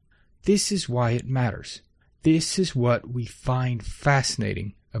reality. This is why it matters. This is what we find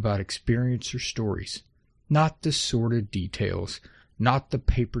fascinating about experiencer stories. Not the sordid details, not the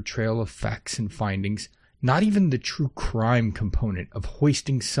paper trail of facts and findings, not even the true crime component of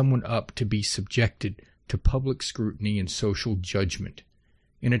hoisting someone up to be subjected to public scrutiny and social judgment.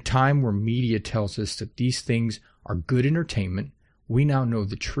 In a time where media tells us that these things are good entertainment, we now know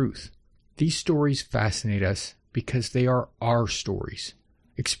the truth. These stories fascinate us because they are our stories.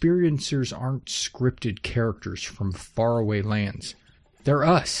 Experiencers aren't scripted characters from faraway lands. They're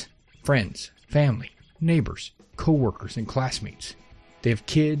us, friends, family, neighbors, co-workers, and classmates. They have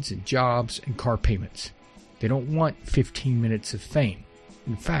kids and jobs and car payments. They don't want 15 minutes of fame.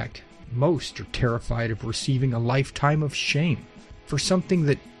 In fact, most are terrified of receiving a lifetime of shame for something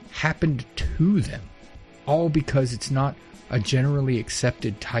that happened to them, all because it's not a generally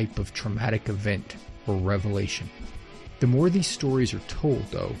accepted type of traumatic event or revelation. The more these stories are told,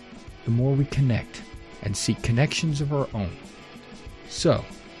 though, the more we connect and seek connections of our own. So,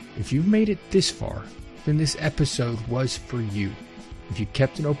 if you've made it this far, then this episode was for you. If you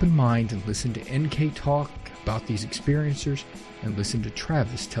kept an open mind and listened to NK talk about these experiencers and listened to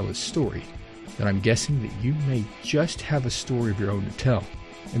Travis tell his story, then I'm guessing that you may just have a story of your own to tell.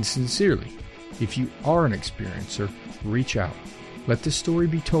 And sincerely, if you are an experiencer, reach out. Let the story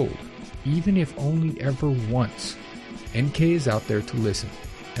be told, even if only ever once. NK is out there to listen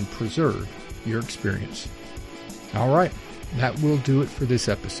and preserve your experience. Alright, that will do it for this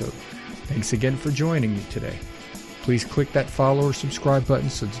episode. Thanks again for joining me today. Please click that follow or subscribe button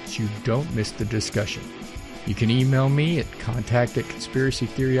so that you don't miss the discussion. You can email me at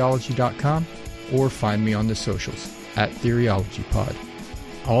contact@conspiracytheoryology.com or find me on the socials @TheoryologyPod.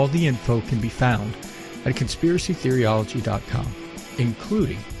 All the info can be found at conspiracytheoryology.com,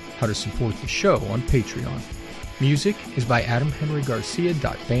 including how to support the show on Patreon. Music is by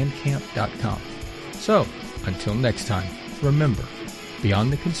AdamHenryGarcia.bandcamp.com. So, until next time, remember,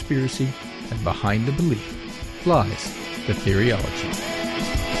 beyond the conspiracy and behind the belief lies the Theoryology.